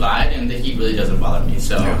that whole divide, and the heat really doesn't bother me.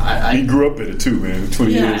 So I you grew up in it too, man.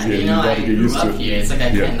 20 years, you know, I grew up here. It's like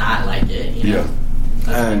I cannot like it. You know?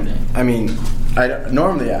 And I mean,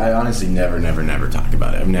 I honestly never talk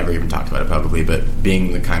about it. I've never even talked about it publicly. But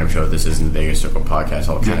being the kind of show this is in the Vegas Circle podcast,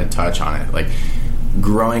 I'll kind of touch on it. Like,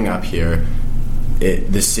 growing up here,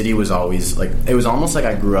 the city was always like, it was almost like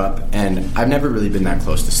I grew up, and I've never really been that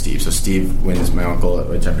close to Steve. So Steve Wynn, my uncle,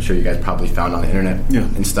 which I'm sure you guys probably found on the internet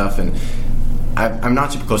and stuff, and I'm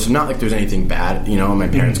not super close. So not like there's anything bad, you know. My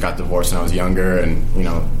parents got divorced when I was younger, and you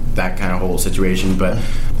know, that kind of whole situation. But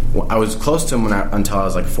I was close to him until I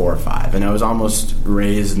was like 4 or 5, and I was almost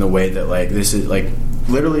raised in the way that, like, this is like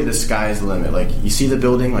literally the sky's the limit. Like, you see the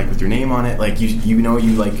building, like, with your name on it, like, you know,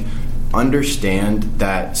 you like understand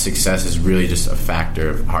that success is really just a factor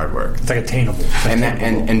of hard work. It's like attainable.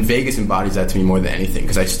 And Vegas embodies that to me more than anything,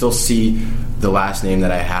 because I still see the last name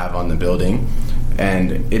that I have on the building,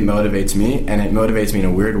 and it motivates me, and it motivates me in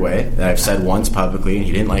a weird way that I've said once publicly, and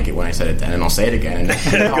he didn't like it when I said it then, and I'll say it again, and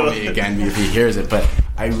he'll call me again if he hears it, but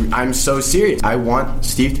I'm so serious. I want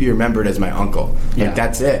Steve to be remembered as my uncle. Like,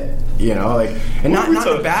 that's it. You know, like, and not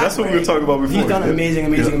bad. That's what we were talking about before. He's done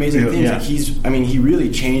amazing things. Yeah. Like, he really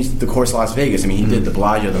changed the course of Las Vegas. I mean, he did the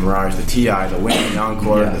Bellagio, the Mirage, the TI, the Wynn, the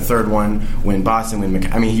Encore, the third one, Wynn Boston, Wynn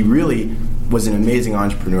Macau. I mean, he really was an amazing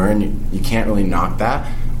entrepreneur, and you can't really knock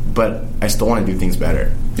that. But I still want to do things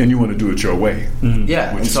better. And you want to do it your way.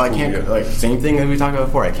 Yeah, and so I can't, like, same thing that we talked about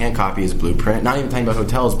before, I can't copy his blueprint, not even talking about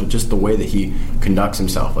hotels, but just the way that he conducts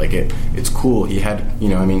himself. Like, it's cool. He had, you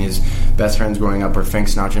know, I mean, his best friends growing up were Frank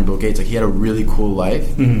Sinatra and Bill Gates. Like, he had a really cool life,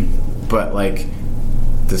 but, like,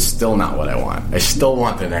 that's still not what I want. I still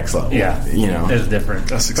want the next level. Yeah, you know, it's different.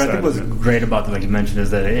 That's exciting. But I think what's great about like you mentioned,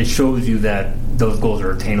 is that it shows you that those goals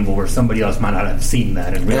are attainable, where somebody else might not have seen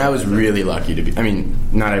that. And I was really lucky to be. I mean,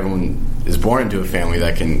 not everyone is born into a family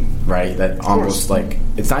that can, right? That almost like,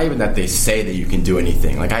 it's not even that they say that you can do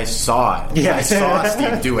anything. Like, I saw it. Yeah. I saw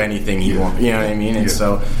Steve do anything he wanted. You know what I mean? And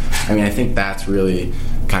so, I mean, I think that's really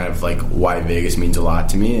kind of like why Vegas means a lot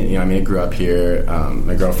to me. You know, I mean, I grew up here.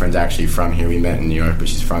 My girlfriend's actually from here. We met in New York, but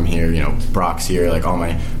she's from here. You know, Brock's here. Like, all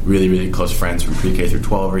my really, really close friends from pre-K through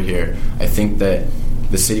 12 are here. I think that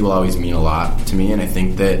the city will always mean a lot to me, and I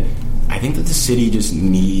think that the city just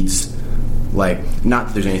needs, like, not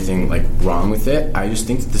that there's anything like wrong with it. I just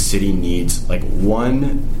think that the city needs like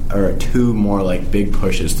one or two more like big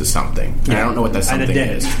pushes to something. And I don't know what that something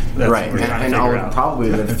is. Right, and I'll probably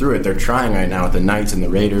live through it. They're trying right now with the Knights and the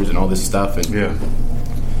Raiders and all this stuff, and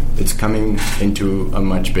it's coming into a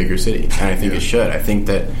much bigger city, and I think it should. I think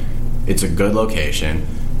that it's a good location.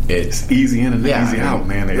 It's easy in and easy out,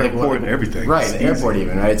 man. The airport and everything. Right, the airport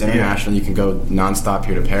even, right? It's international. You can go nonstop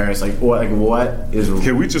here to Paris. Like what is...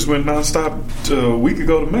 Okay, we just went nonstop a week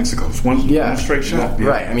ago to Mexico. It's one straight shot.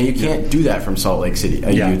 Right. I mean, you can't do that from Salt Lake City,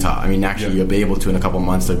 Utah. I mean, actually, you'll be able to in a couple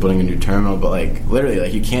months. They're building a new terminal, but like literally,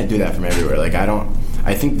 like you can't do that from everywhere. Like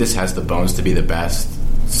I think this has the bones to be the best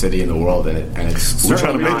city in the world, and it's we're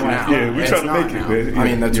trying to make it now. Yeah, we're trying to make it, man. I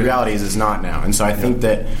mean, the reality is it's not now, and so I think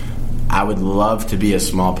that I would love to be a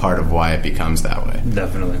small part of why it becomes that way.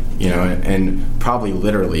 Definitely. You know, and probably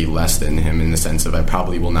literally less than him in the sense of I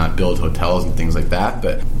probably will not build hotels and things like that,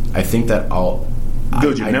 but I think that I'll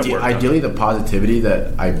build your network. Ideally, the positivity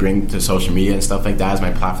that I bring to social media and stuff like that as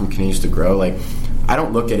my platform continues to grow, like, I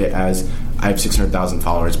don't look at it as I have 600,000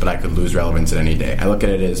 followers, but I could lose relevance at any day. I look at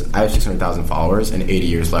it as I have 600,000 followers and 80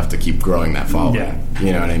 years left to keep growing that following. Yeah.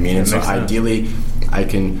 You know what I mean? And so ideally, I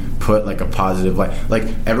can put like a positive, like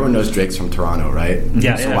everyone knows Drake's from Toronto, right?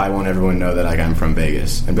 Yeah. So why won't everyone know that I'm from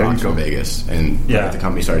Vegas and Brock's from Vegas and the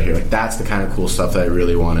company started here? Like, that's the kind of cool stuff that I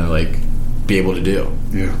really want to like be able to do.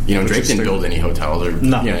 Yeah. You know, Drake didn't build any hotels or you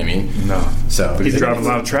know what I mean? No. So but he's driving a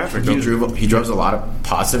lot of traffic. He drove a lot of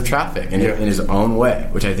positive traffic in his own way,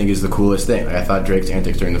 which I think is the coolest thing. Like, I thought Drake's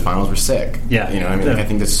antics during the finals were sick. Yeah. You know what I mean? Like, I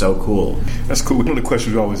think that's so cool. That's cool. One of the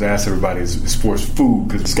questions we always ask everybody is for food,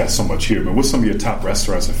 because it's got so much here. But what's some of your top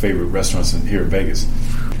restaurants or favorite restaurants in here in Vegas?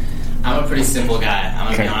 I'm a pretty simple guy. I'm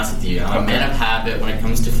going to be honest with you. I'm a man of habit when it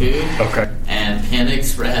comes to food. Okay. And Panda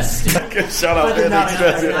Express. Shout out Panda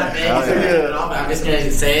Express. I'm just going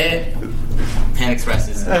to say it. Panda Express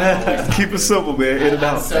is keep it simple, man. In and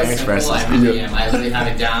out. So simple. I really am. I literally have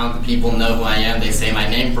it down. People know who I am. They say my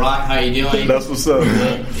name. Brock, how you doing? That's what's up.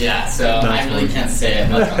 Yeah, so I really can't say it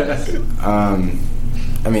much on this.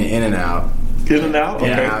 I mean, In and Out. In and Out?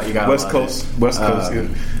 Okay. In-N-Out, you got West Coast, yeah.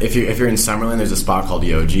 If you're in Summerlin, there's a spot called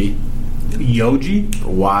Yoji. Yoji?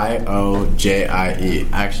 Yojie.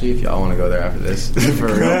 Actually, if y'all want to go there after this, for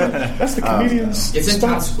real. That's the comedian's. It's in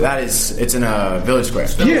Town Square. It's in a Village Square.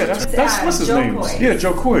 Yeah, that's what's his name? Yeah,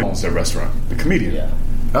 Joe Coy owns that restaurant. The comedian. Yeah.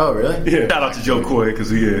 Oh, really? Yeah. Shout out to Joe Coy, because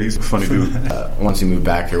he's a funny dude. Once we move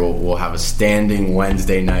back here, we'll have a standing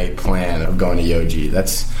Wednesday night plan of going to Yoji.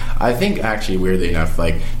 That's, I think, actually, weirdly enough,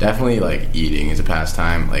 like, definitely, like, eating is a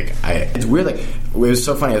pastime. Like, it's weird, like, it was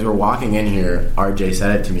so funny, as we're walking in here, RJ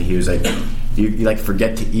said it to me, he was like, you like,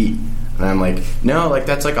 forget to eat. And I'm like, no, like,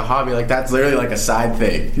 that's like a hobby. Like, that's literally like a side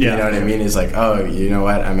thing. Yeah. You know what I mean? It's like, oh, you know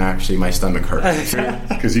what? My stomach hurts.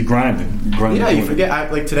 Because you grinding. Yeah, you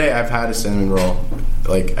forget. Like, today I've had a cinnamon roll,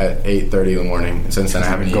 like, at 8:30 in the morning. Since then, I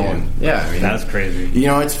haven't eaten. Yeah, I mean, that's crazy. You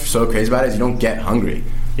know what's so crazy about it is you don't get hungry.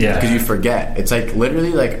 Yeah. Because you forget. It's like,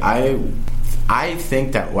 literally, like, I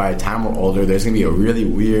think that by the time we're older, there's going to be a really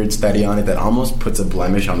weird study on it that almost puts a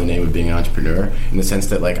blemish on the name of being an entrepreneur, in the sense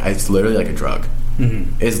that, like, it's literally like a drug.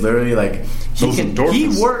 Mm-hmm. It's literally like he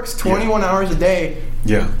works 21 hours a day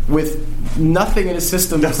Yeah. with nothing in his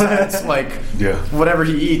system besides like whatever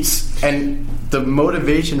he eats, and the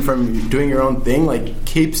motivation from doing your own thing like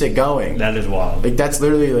keeps it going. That is wild. Like that's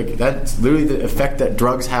literally the effect that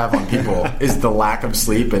drugs have on people is the lack of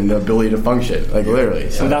sleep and the ability to function. Like literally,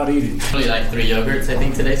 so. Without eating. Probably like 3 yogurts, I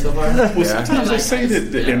think, today so far. Well, sometimes they say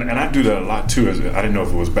that, and I do that a lot too. I didn't know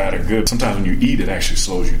if it was bad or good. Sometimes when you eat, it actually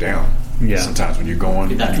slows you down. Yeah. Sometimes when you're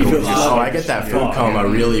going, I get that food coma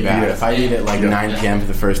really bad. If I eat at like 9 p.m. for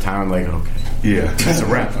the first time, I'm like, okay. Yeah, it's a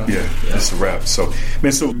wrap. It's a wrap. So,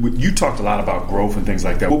 man, so you talked a lot about growth and things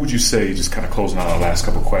like that. What would you say, just kind of closing out our last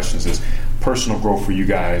couple of questions, is personal growth for you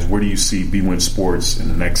guys? Where do you see BWin Sports in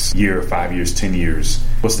the next year, 5 years, 10 years?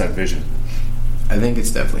 What's that vision? I think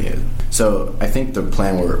it's definitely it. So I think the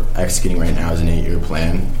plan we're executing right now is an 8-year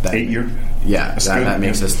plan. 8-year? Yeah, that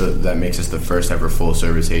makes us the first ever full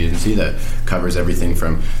service agency that covers everything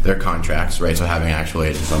from their contracts, right? So having actual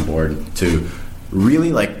agents on board to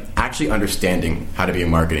really like actually understanding how to be a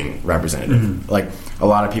marketing representative. Mm-hmm. Like a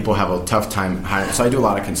lot of people have a tough time hiring. So I do a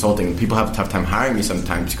lot of consulting. People have a tough time hiring me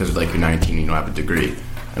sometimes because like you're 19 and you don't have a degree.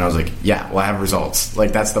 And I was like, yeah, well I have results.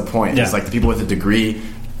 Like that's the point. Yeah. It's like the people with a degree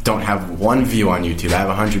don't have one view on YouTube. I have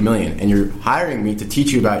 100 million, and you're hiring me to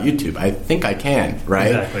teach you about YouTube. I think I can, right?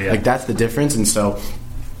 Exactly, yeah. Like that's the difference. And so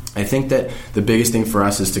I think that the biggest thing for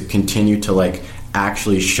us is to continue to like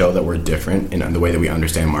actually show that we're different in the way that we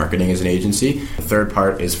understand marketing as an agency. The third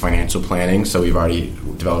part is financial planning. So we've already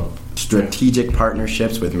developed strategic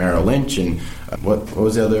partnerships with Merrill Lynch and what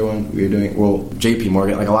was the other one we were doing? Well, JP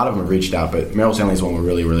Morgan. Like a lot of them have reached out, but Merrill Stanley is one we're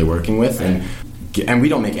really, really working with. And we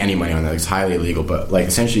don't make any money on that. It's highly illegal. But like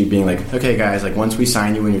essentially being like, okay, guys, like once we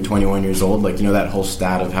sign you when you're 21 years old, like you know that whole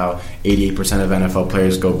stat of how 88% of NFL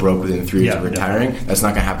players go broke within 3 years of retiring. Definitely. That's not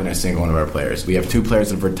going to happen to a single one of our players. We have 2 players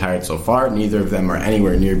that have retired so far. Neither of them are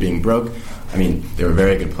anywhere near being broke. I mean, they were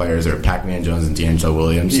very good players. They were Pac-Man Jones and D'Angelo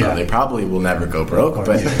Williams, so they probably will never go broke.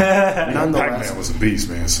 But nonetheless, Pac-Man was a beast,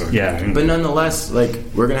 man. So but nonetheless, like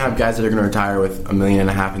we're gonna have guys that are gonna retire with $1.5 million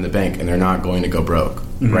in the bank, and they're not going to go broke,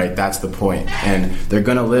 right? That's the point, and they're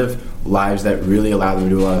gonna live lives that really allow them to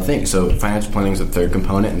do a lot of things. So financial planning is the third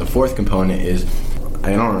component, and the fourth component is,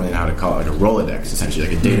 I don't really know how to call it, like a Rolodex, essentially,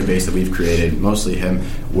 like a database that we've created, mostly him,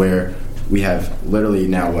 where we have literally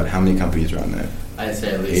now how many companies are on that? I'd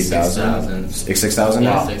say at least 6,000. 6,000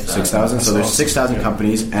 now? 6,000? So there's 6,000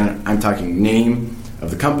 companies, and I'm talking name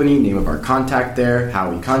of the company, name of our contact there,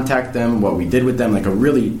 how we contact them, what we did with them, like a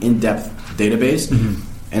really in-depth database. Mm-hmm.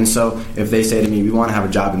 And so if they say to me, we want to have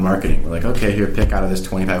a job in marketing, we're like, okay, here, pick out of this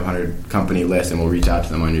 2,500 company list, and we'll reach out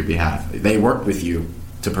to them on your behalf. They work with you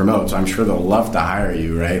to promote, so I'm sure they'll love to hire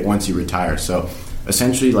you, right, once you retire. So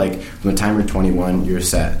essentially, like, from the time you're 21, you're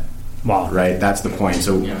set. Wow. Right? That's the point.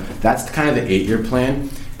 So that's kind of the 8-year plan.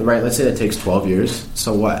 Right? Let's say that takes 12 years.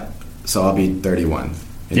 So what? So I'll be 31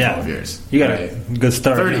 in 12 years. You got a good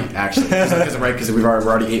start. 30, actually. Because we're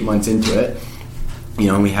already 8 months into it. You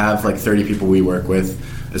know, and we have like 30 people we work with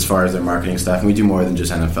as far as their marketing stuff. And we do more than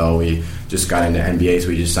just NFL. We just got into NBA, so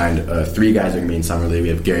we just signed 3 guys that are going to be in Summer League. We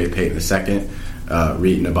have Gary Payton II,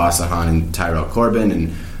 Reet Nabasahan, and Tyrell Corbin,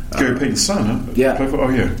 and Gary Payton's son, huh? Yeah.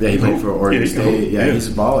 He played for Oregon State. Yeah, he's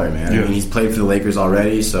a baller, man. I mean, he's played for the Lakers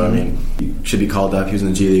already, so, I mean, he should be called up. He was in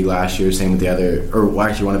the G League last year, same with the other,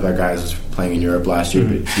 actually one of our guys was playing in Europe last year,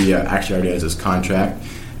 but he actually already has his contract.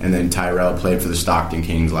 And then Tyrell played for the Stockton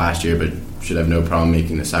Kings last year, but should have no problem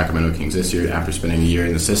making the Sacramento Kings this year after spending a year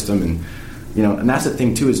in the system. And, you know, and that's the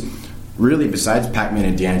thing, too, is really besides Pac-Man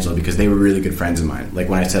and D'Angelo, because they were really good friends of mine. Like,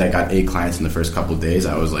 when I said I got 8 clients in the first couple of days,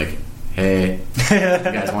 I was like, hey, you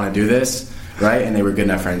guys want to do this? Right? And they were good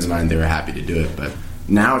enough friends of mine, they were happy to do it. But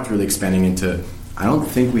now it's really expanding into, I don't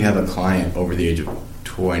think we have a client over the age of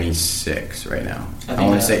 26 right now. I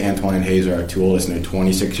want to say Antoine and Hayes are our 2 oldest, and they're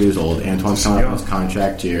 26 years old. Antoine's coming up on his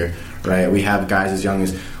contract year, right? We have guys as young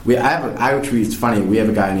as, it's funny, we have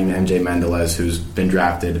a guy named MJ Mendelez who's been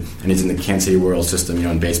drafted, and he's in the Kansas City Royals system. You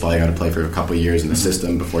know, in baseball, you got to play for a couple of years in the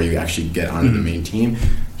system before you actually get onto the main team.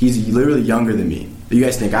 He's literally younger than me. You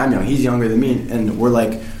guys think I'm young. He's younger than me, and we're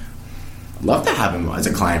like, love to have him as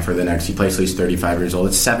a client for the next, he plays till he's 35 years old.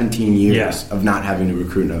 It's 17 years of not having to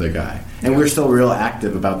recruit another guy. And we're still real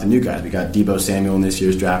active about the new guys. We got Deebo Samuel in this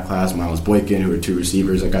year's draft class, Miles Boykin, who are 2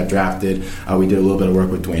 receivers that got drafted. We did a little bit of work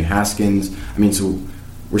with Dwayne Haskins. I mean, so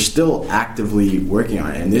we're still actively working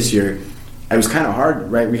on it. And this year, it was kind of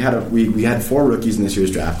hard, right? We had 4 rookies in this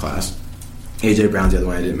year's draft class. A.J. Brown's the other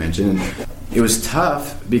one I didn't mention. And it was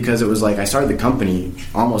tough because it was like I started the company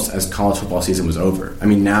almost as college football season was over. I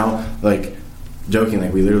mean, now, like, joking,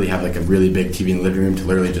 like we literally have like a really big TV in the living room to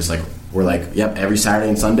literally just like we're like, yep, every Saturday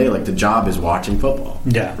and Sunday, like the job is watching football.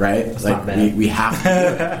 Yeah, right. That's like we have to do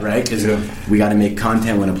it, right? Because we got to make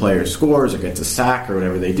content when a player scores or gets a sack or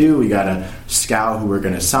whatever they do. We got to scout who we're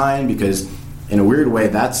going to sign because, in a weird way,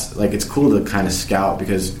 that's like it's cool to kind of scout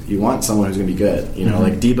because you want someone who's going to be good. You know,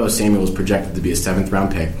 like Deebo Samuel was projected to be a 7th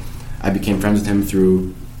round pick. I became friends with him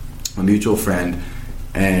through a mutual friend.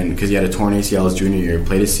 And because he had a torn ACL his junior year,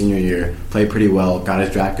 played his senior year, played pretty well, got his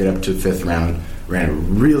draft grade up to the 5th round, ran a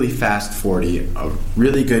really fast 40, a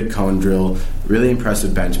really good cone drill, really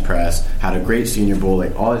impressive bench press, had a great senior bowl,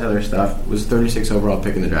 like all this other stuff, was 36 overall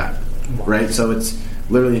pick in the draft, right? So it's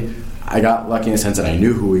literally, I got lucky in the sense that I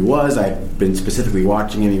knew who he was. I'd been specifically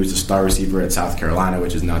watching him. He was a star receiver at South Carolina,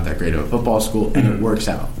 which is not that great of a football school, and it works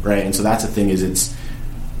out, right? And so that's the thing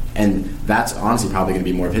and that's honestly probably going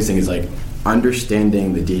to be more of his thing is like,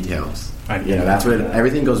 understanding the details. That's what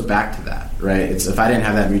everything goes back to that, right? It's if I didn't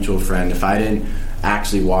have that mutual friend, if I didn't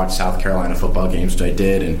actually watch South Carolina football games, which I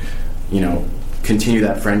did, and continue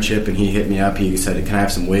that friendship, and he hit me up, he said, can I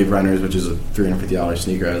have some Wave Runners, which is a $350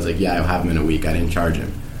 sneaker? I was like, yeah, I'll have them in a week. I didn't charge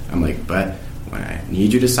him. I'm like, but when I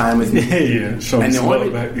need you to sign with me, this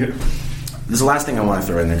is the last thing I want to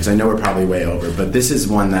throw in there because I know we're probably way over, but this is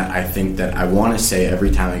one that I think that I want to say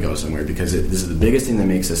every time I go somewhere because this is the biggest thing that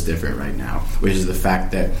makes us different right now, which is the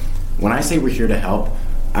fact that when I say we're here to help,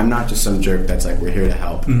 I'm not just some jerk that's like, we're here to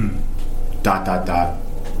help, ...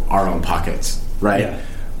 our own pockets, right? Yeah.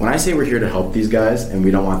 When I say we're here to help these guys and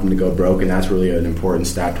we don't want them to go broke, and that's really an important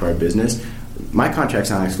stat to our business, my contract's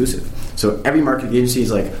not exclusive. So every marketing agency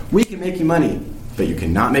is like, we can make you money, but you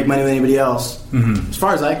cannot make money with anybody else. As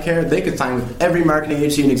far as I care, they could sign with every marketing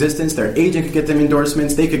agency in existence. Their agent could get them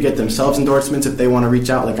endorsements. They could get themselves endorsements if they want to reach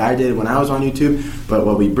out like I did when I was on YouTube. But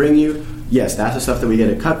what we bring you, yes, that's the stuff that we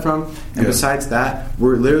get a cut from. And besides that,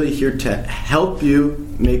 we're literally here to help you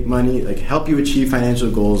make money, like help you achieve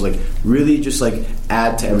financial goals, like really just like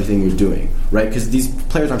add to everything you're doing, right? Because these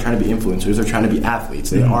players aren't trying to be influencers. They're trying to be athletes.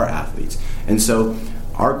 They are athletes. And so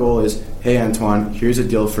our goal is, hey, Antoine, here's a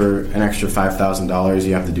deal for an extra $5,000.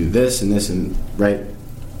 You have to do this and this and, right,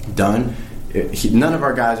 done. None of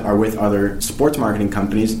our guys are with other sports marketing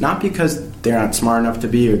companies, not because they're not smart enough to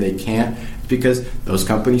be or they can't. It's because those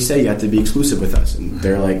companies say you have to be exclusive with us. And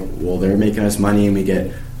they're like, well, they're making us money and we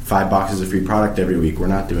get 5 boxes of free product every week. We're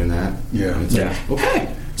not doing that. Like,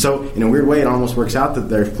 okay. So in a weird way, it almost works out that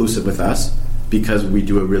they're exclusive with us because we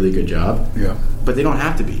do a really good job. But they don't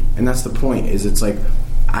have to be. And that's the point, is it's like,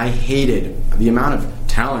 I hated the amount of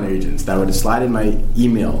talent agents that would slide in my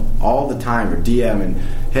email all the time or DM and,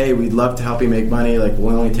 hey, we'd love to help you make money. Like,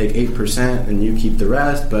 we'll only take 8% and you keep the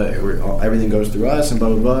rest, but everything goes through us and blah,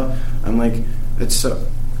 blah, blah. I'm like,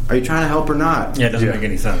 are you trying to help or not? Yeah, it doesn't make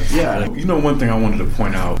any sense. Yeah. One thing I wanted to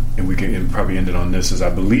point out, and we can probably end it on this, is I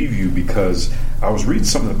believe you because I was reading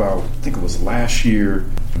something about, I think it was last year,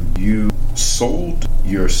 you sold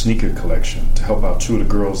your sneaker collection to help out 2 of the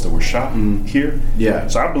girls that were shot here. Yeah.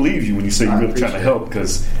 So I believe you when you say you're really trying to help,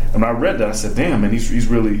 because when I read that, I said, damn, man, he's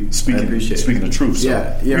really speaking the truth.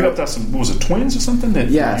 So you helped out some, what was it, twins or something?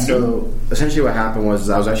 So essentially what happened was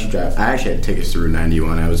I was actually I actually had tickets to Route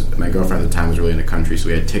 91. My girlfriend at the time was really in the country, so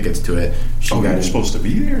we had tickets to it. You were supposed to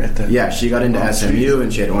be there at that? Yeah, she got into SMU,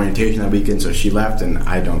 and she had orientation that weekend, so she left, and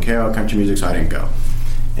I don't care about country music, so I didn't go.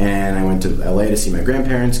 And I went to LA to see my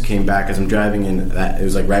grandparents, came back as I'm driving, and it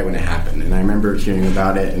was like right when it happened. And I remember hearing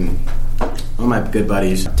about it, and one of my good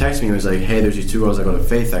buddies texted me and was like, hey, there's these 2 girls that go to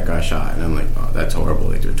Faith that got shot. And I'm like, oh, that's horrible.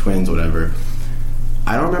 Like, they're twins, whatever.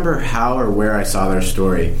 I don't remember how or where I saw their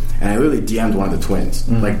story, and I literally DM'd one of the twins.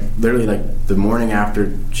 Like, literally, like, the morning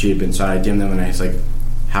after she had been shot, I DM'd them, and I was like,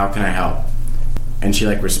 how can I help? And she,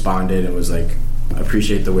 like, responded and was like,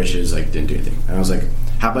 appreciate the wishes, like, didn't do anything. And I was like,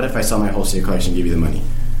 how about if I sell my whole sneaker collection and give you the money?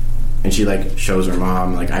 And she like shows her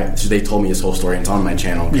mom, like so they told me this whole story, and it's on my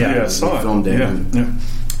channel. I saw it. Filmed it.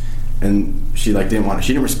 And she like didn't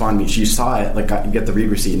respond to me. She saw it, like get the read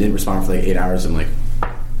receipt, and didn't respond for like 8 hours. I'm like, all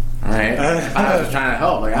right, I was trying to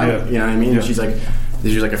help, like you know what I mean? And she's like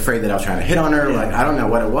afraid that I was trying to hit on her, like I don't know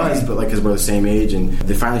what it was, but like because we're the same age. And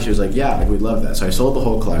then finally she was like, yeah, like we'd love that. So I sold the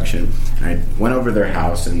whole collection, and I went over to their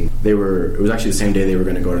house, and it was actually the same day they were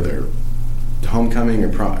going to go to their homecoming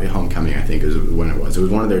homecoming, I think is when it was. It was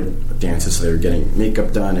one of their dances, so they were getting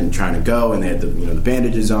makeup done and trying to go, and they had the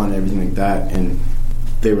bandages on and everything like that. And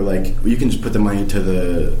they were like, well, you can just put the money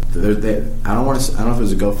to I don't know if it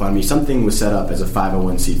was a GoFundMe. Something was set up as a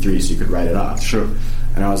 501c3, so you could write it off. Sure.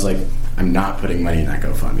 And I was like, I'm not putting money in that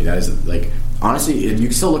GoFundMe. That is like, honestly, you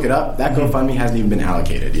can still look it up. That GoFundMe hasn't even been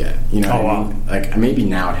allocated yet. You know, wow. Like maybe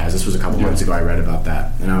now it has. This was a couple months ago. I read about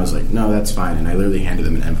that, and I was like, no, that's fine. And I literally handed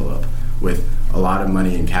them an envelope with a lot of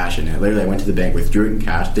money in cash in it. Literally, I went to the bank, withdrew it in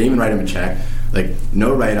cash, didn't even write him a check, like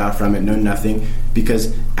no write-off from it, no nothing,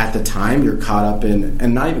 because at the time you're caught up in,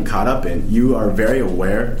 and not even caught up in, you are very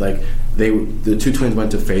aware, like the two twins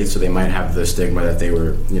went to Faith, so they might have the stigma that they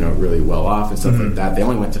were, really well off and stuff like that. They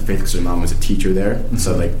only went to Faith because their mom was a teacher there,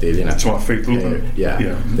 so like they didn't have to Faith pay her,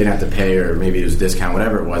 they didn't have to pay, or maybe it was a discount,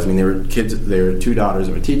 whatever it was. I mean, they were kids, they were two daughters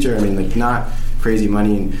of a teacher. I mean, like not crazy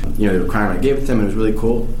money, and they were crying when I gave it to them, and it was really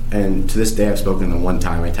cool. And to this day, I've spoken to them one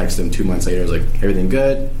time. I texted them 2 months later. I was like, everything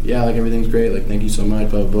good? Yeah, like everything's great. Like, thank you so much.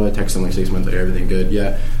 Blah blah blah. I texted them like 6 months later. Everything good?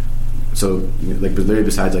 Yeah. So like, but literally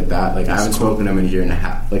besides like that, like I haven't spoken to them in a year and a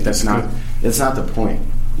half. Like that's not the point.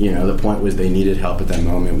 The point was they needed help at that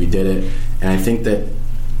moment. We did it, and I think that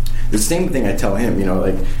the same thing I tell him.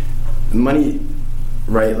 Like money,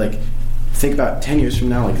 right? Like think about 10 years from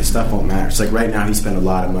now, like this stuff won't matter. It's like right now he spent a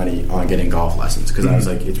lot of money on getting golf lessons because I was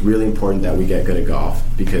like, it's really important that we get good at golf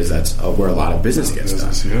because that's where a lot of business gets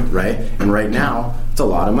done, right? And right now, it's a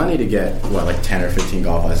lot of money to get like 10 or 15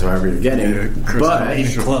 golf lessons, however you're getting. But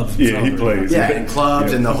clubs, he plays. Yeah, and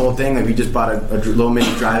clubs and the whole thing. Like we just bought a little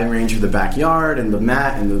mini driving range for the backyard and the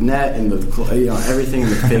mat and the net and the everything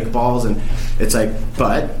and the fake balls, and it's like,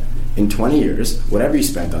 but in 20 years, whatever you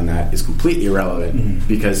spent on that is completely irrelevant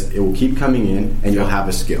because it will keep coming in and you'll have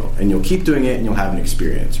a skill and you'll keep doing it and you'll have an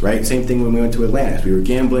experience, right? Same thing when we went to Atlantis. We were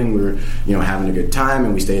gambling, we were having a good time,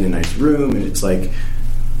 and we stayed in a nice room, and it's like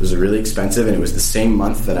it was really expensive, and it was the same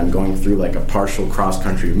month that I'm going through like a partial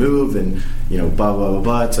cross-country move and blah blah blah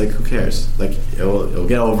blah. It's like, who cares? Like it'll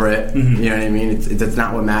get over it. You know what I mean? That's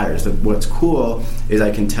not what matters. What's cool is I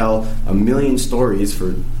can tell a million stories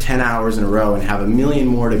for 10 hours in a row and have a million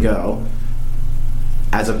more to go,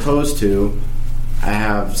 as opposed to I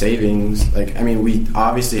have savings. Like, I mean, we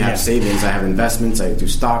obviously have savings. I have investments. I do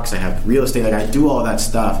stocks. I have real estate. Like, I do all that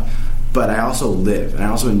stuff. But I also live and I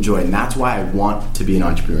also enjoy it. And that's why I want to be an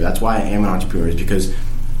entrepreneur. That's why I am an entrepreneur, is because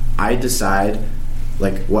I decide,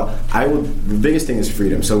 like, the biggest thing is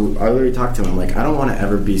freedom. So I literally talk to him. I'm like, I don't want to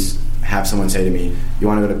ever have someone say to me, you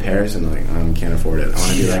want to go to Paris? And I'm like, I can't afford it. I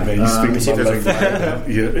want to be like, let me see if there's a flight.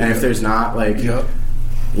 And if there's not, like,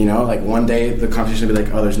 like one day the competition will be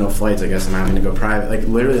like, oh, there's no flights, I guess I'm having to go private. Like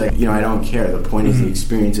literally, like, I don't care. The point is the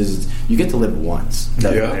experience is you get to live once.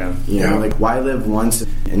 Like why live once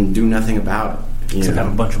and do nothing about it? Except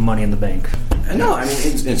have a bunch of money in the bank. No, I mean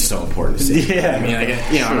it's so important to save. I mean,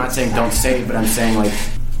 I'm not saying don't save, but I'm saying like,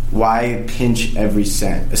 why pinch every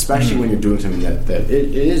cent, especially when you're doing something that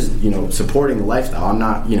it is supporting the lifestyle. I'm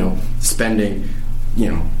not spending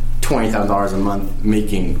 $20,000 a month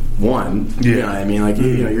making one. You know what I mean? Like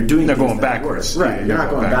you're doing. Not going backwards, right? You're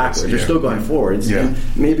not going backwards. You're still going forwards. And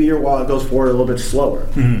maybe your wallet goes forward a little bit slower,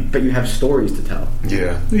 but you have stories to tell.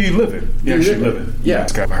 Yeah, you live it. You actually live it. Yeah.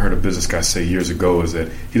 I heard a business guy say years ago is that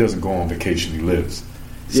he doesn't go on vacation; he lives.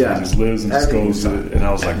 So he just lives and just goes. And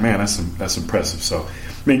I was like, man, that's impressive. So.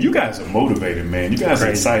 Man, you guys are motivated, man. You guys are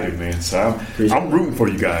excited, man. So I'm rooting for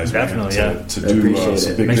you guys, definitely, man, to do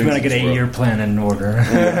some big things. Makes me want to get an 8-year plan in order.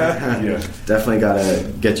 Definitely got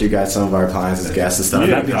to get you guys some of our clients as guests and stuff.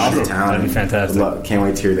 That'd be awesome. That'd be fantastic. Can't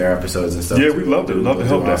wait to hear their episodes and stuff. Yeah, we'd love to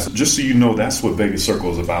help that. Just so you know, that's what Vegas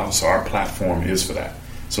Circle is about. So our platform is for that.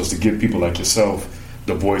 So it's to give people like yourself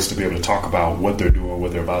the voice to be able to talk about what they're doing,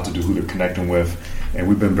 what they're about to do, who they're connecting with. And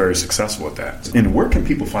we've been very successful at that. And where can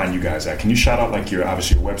people find you guys at? Can you shout out like your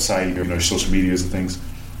website, your social medias and things?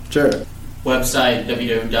 Sure. Website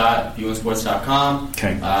www.b1sports.com.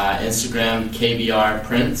 Okay. Instagram KBR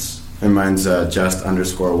Prince. And mine's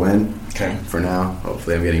just_win. Okay. For now,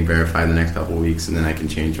 hopefully I'm getting verified in the next couple of weeks, and then I can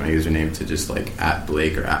change my username to just like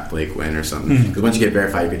 @Blake or @BlakeWin or something. Because once you get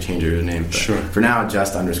verified, you can change your username. But sure. For now,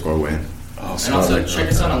 just_win. And also check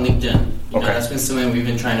us out on LinkedIn. That's been something we've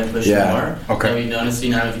been trying to push more. Okay. And we noticed, I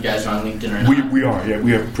don't know if you guys are on LinkedIn or not. We are. Yeah,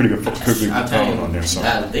 we have pretty good following on there. So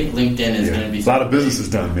I think LinkedIn is going to be a lot of business is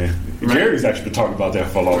done, man. Right. Gary's actually been talking about that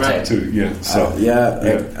for a long time too. Yeah. So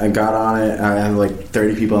I got on it. I have like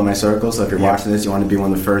 30 people in my circle. So if you're watching this, you want to be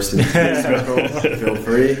one of the first in the circle, feel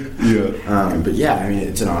free. Yeah. But yeah, I mean,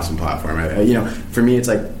 it's an awesome platform. For me, it's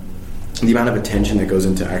like, the amount of attention that goes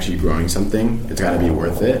into actually growing something, it's got to be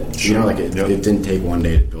worth it. Sure. It didn't take one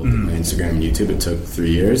day to build my Instagram and YouTube. It took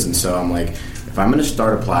 3 years. And so I'm like, if I'm going to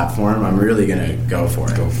start a platform, I'm really going to go for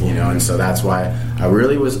it. And so that's why I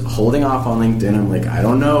really was holding off on LinkedIn. I'm like, I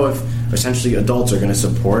don't know if essentially adults are going to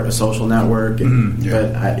support a social network.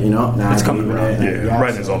 But, now it's coming around.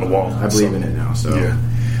 Writing's on the wall. I believe in it now. So. Yeah.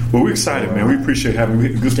 Well, we're excited, man. We appreciate having you.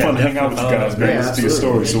 It was fun to hang out with you guys, man. Listen to your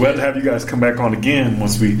stories. So we'll have to have you guys come back on again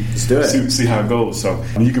once we see how it goes. So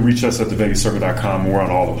you can reach us at thevegascircle.com. We're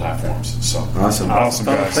on all the platforms. So awesome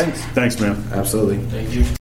guys. Thanks, man. Absolutely. Thank you.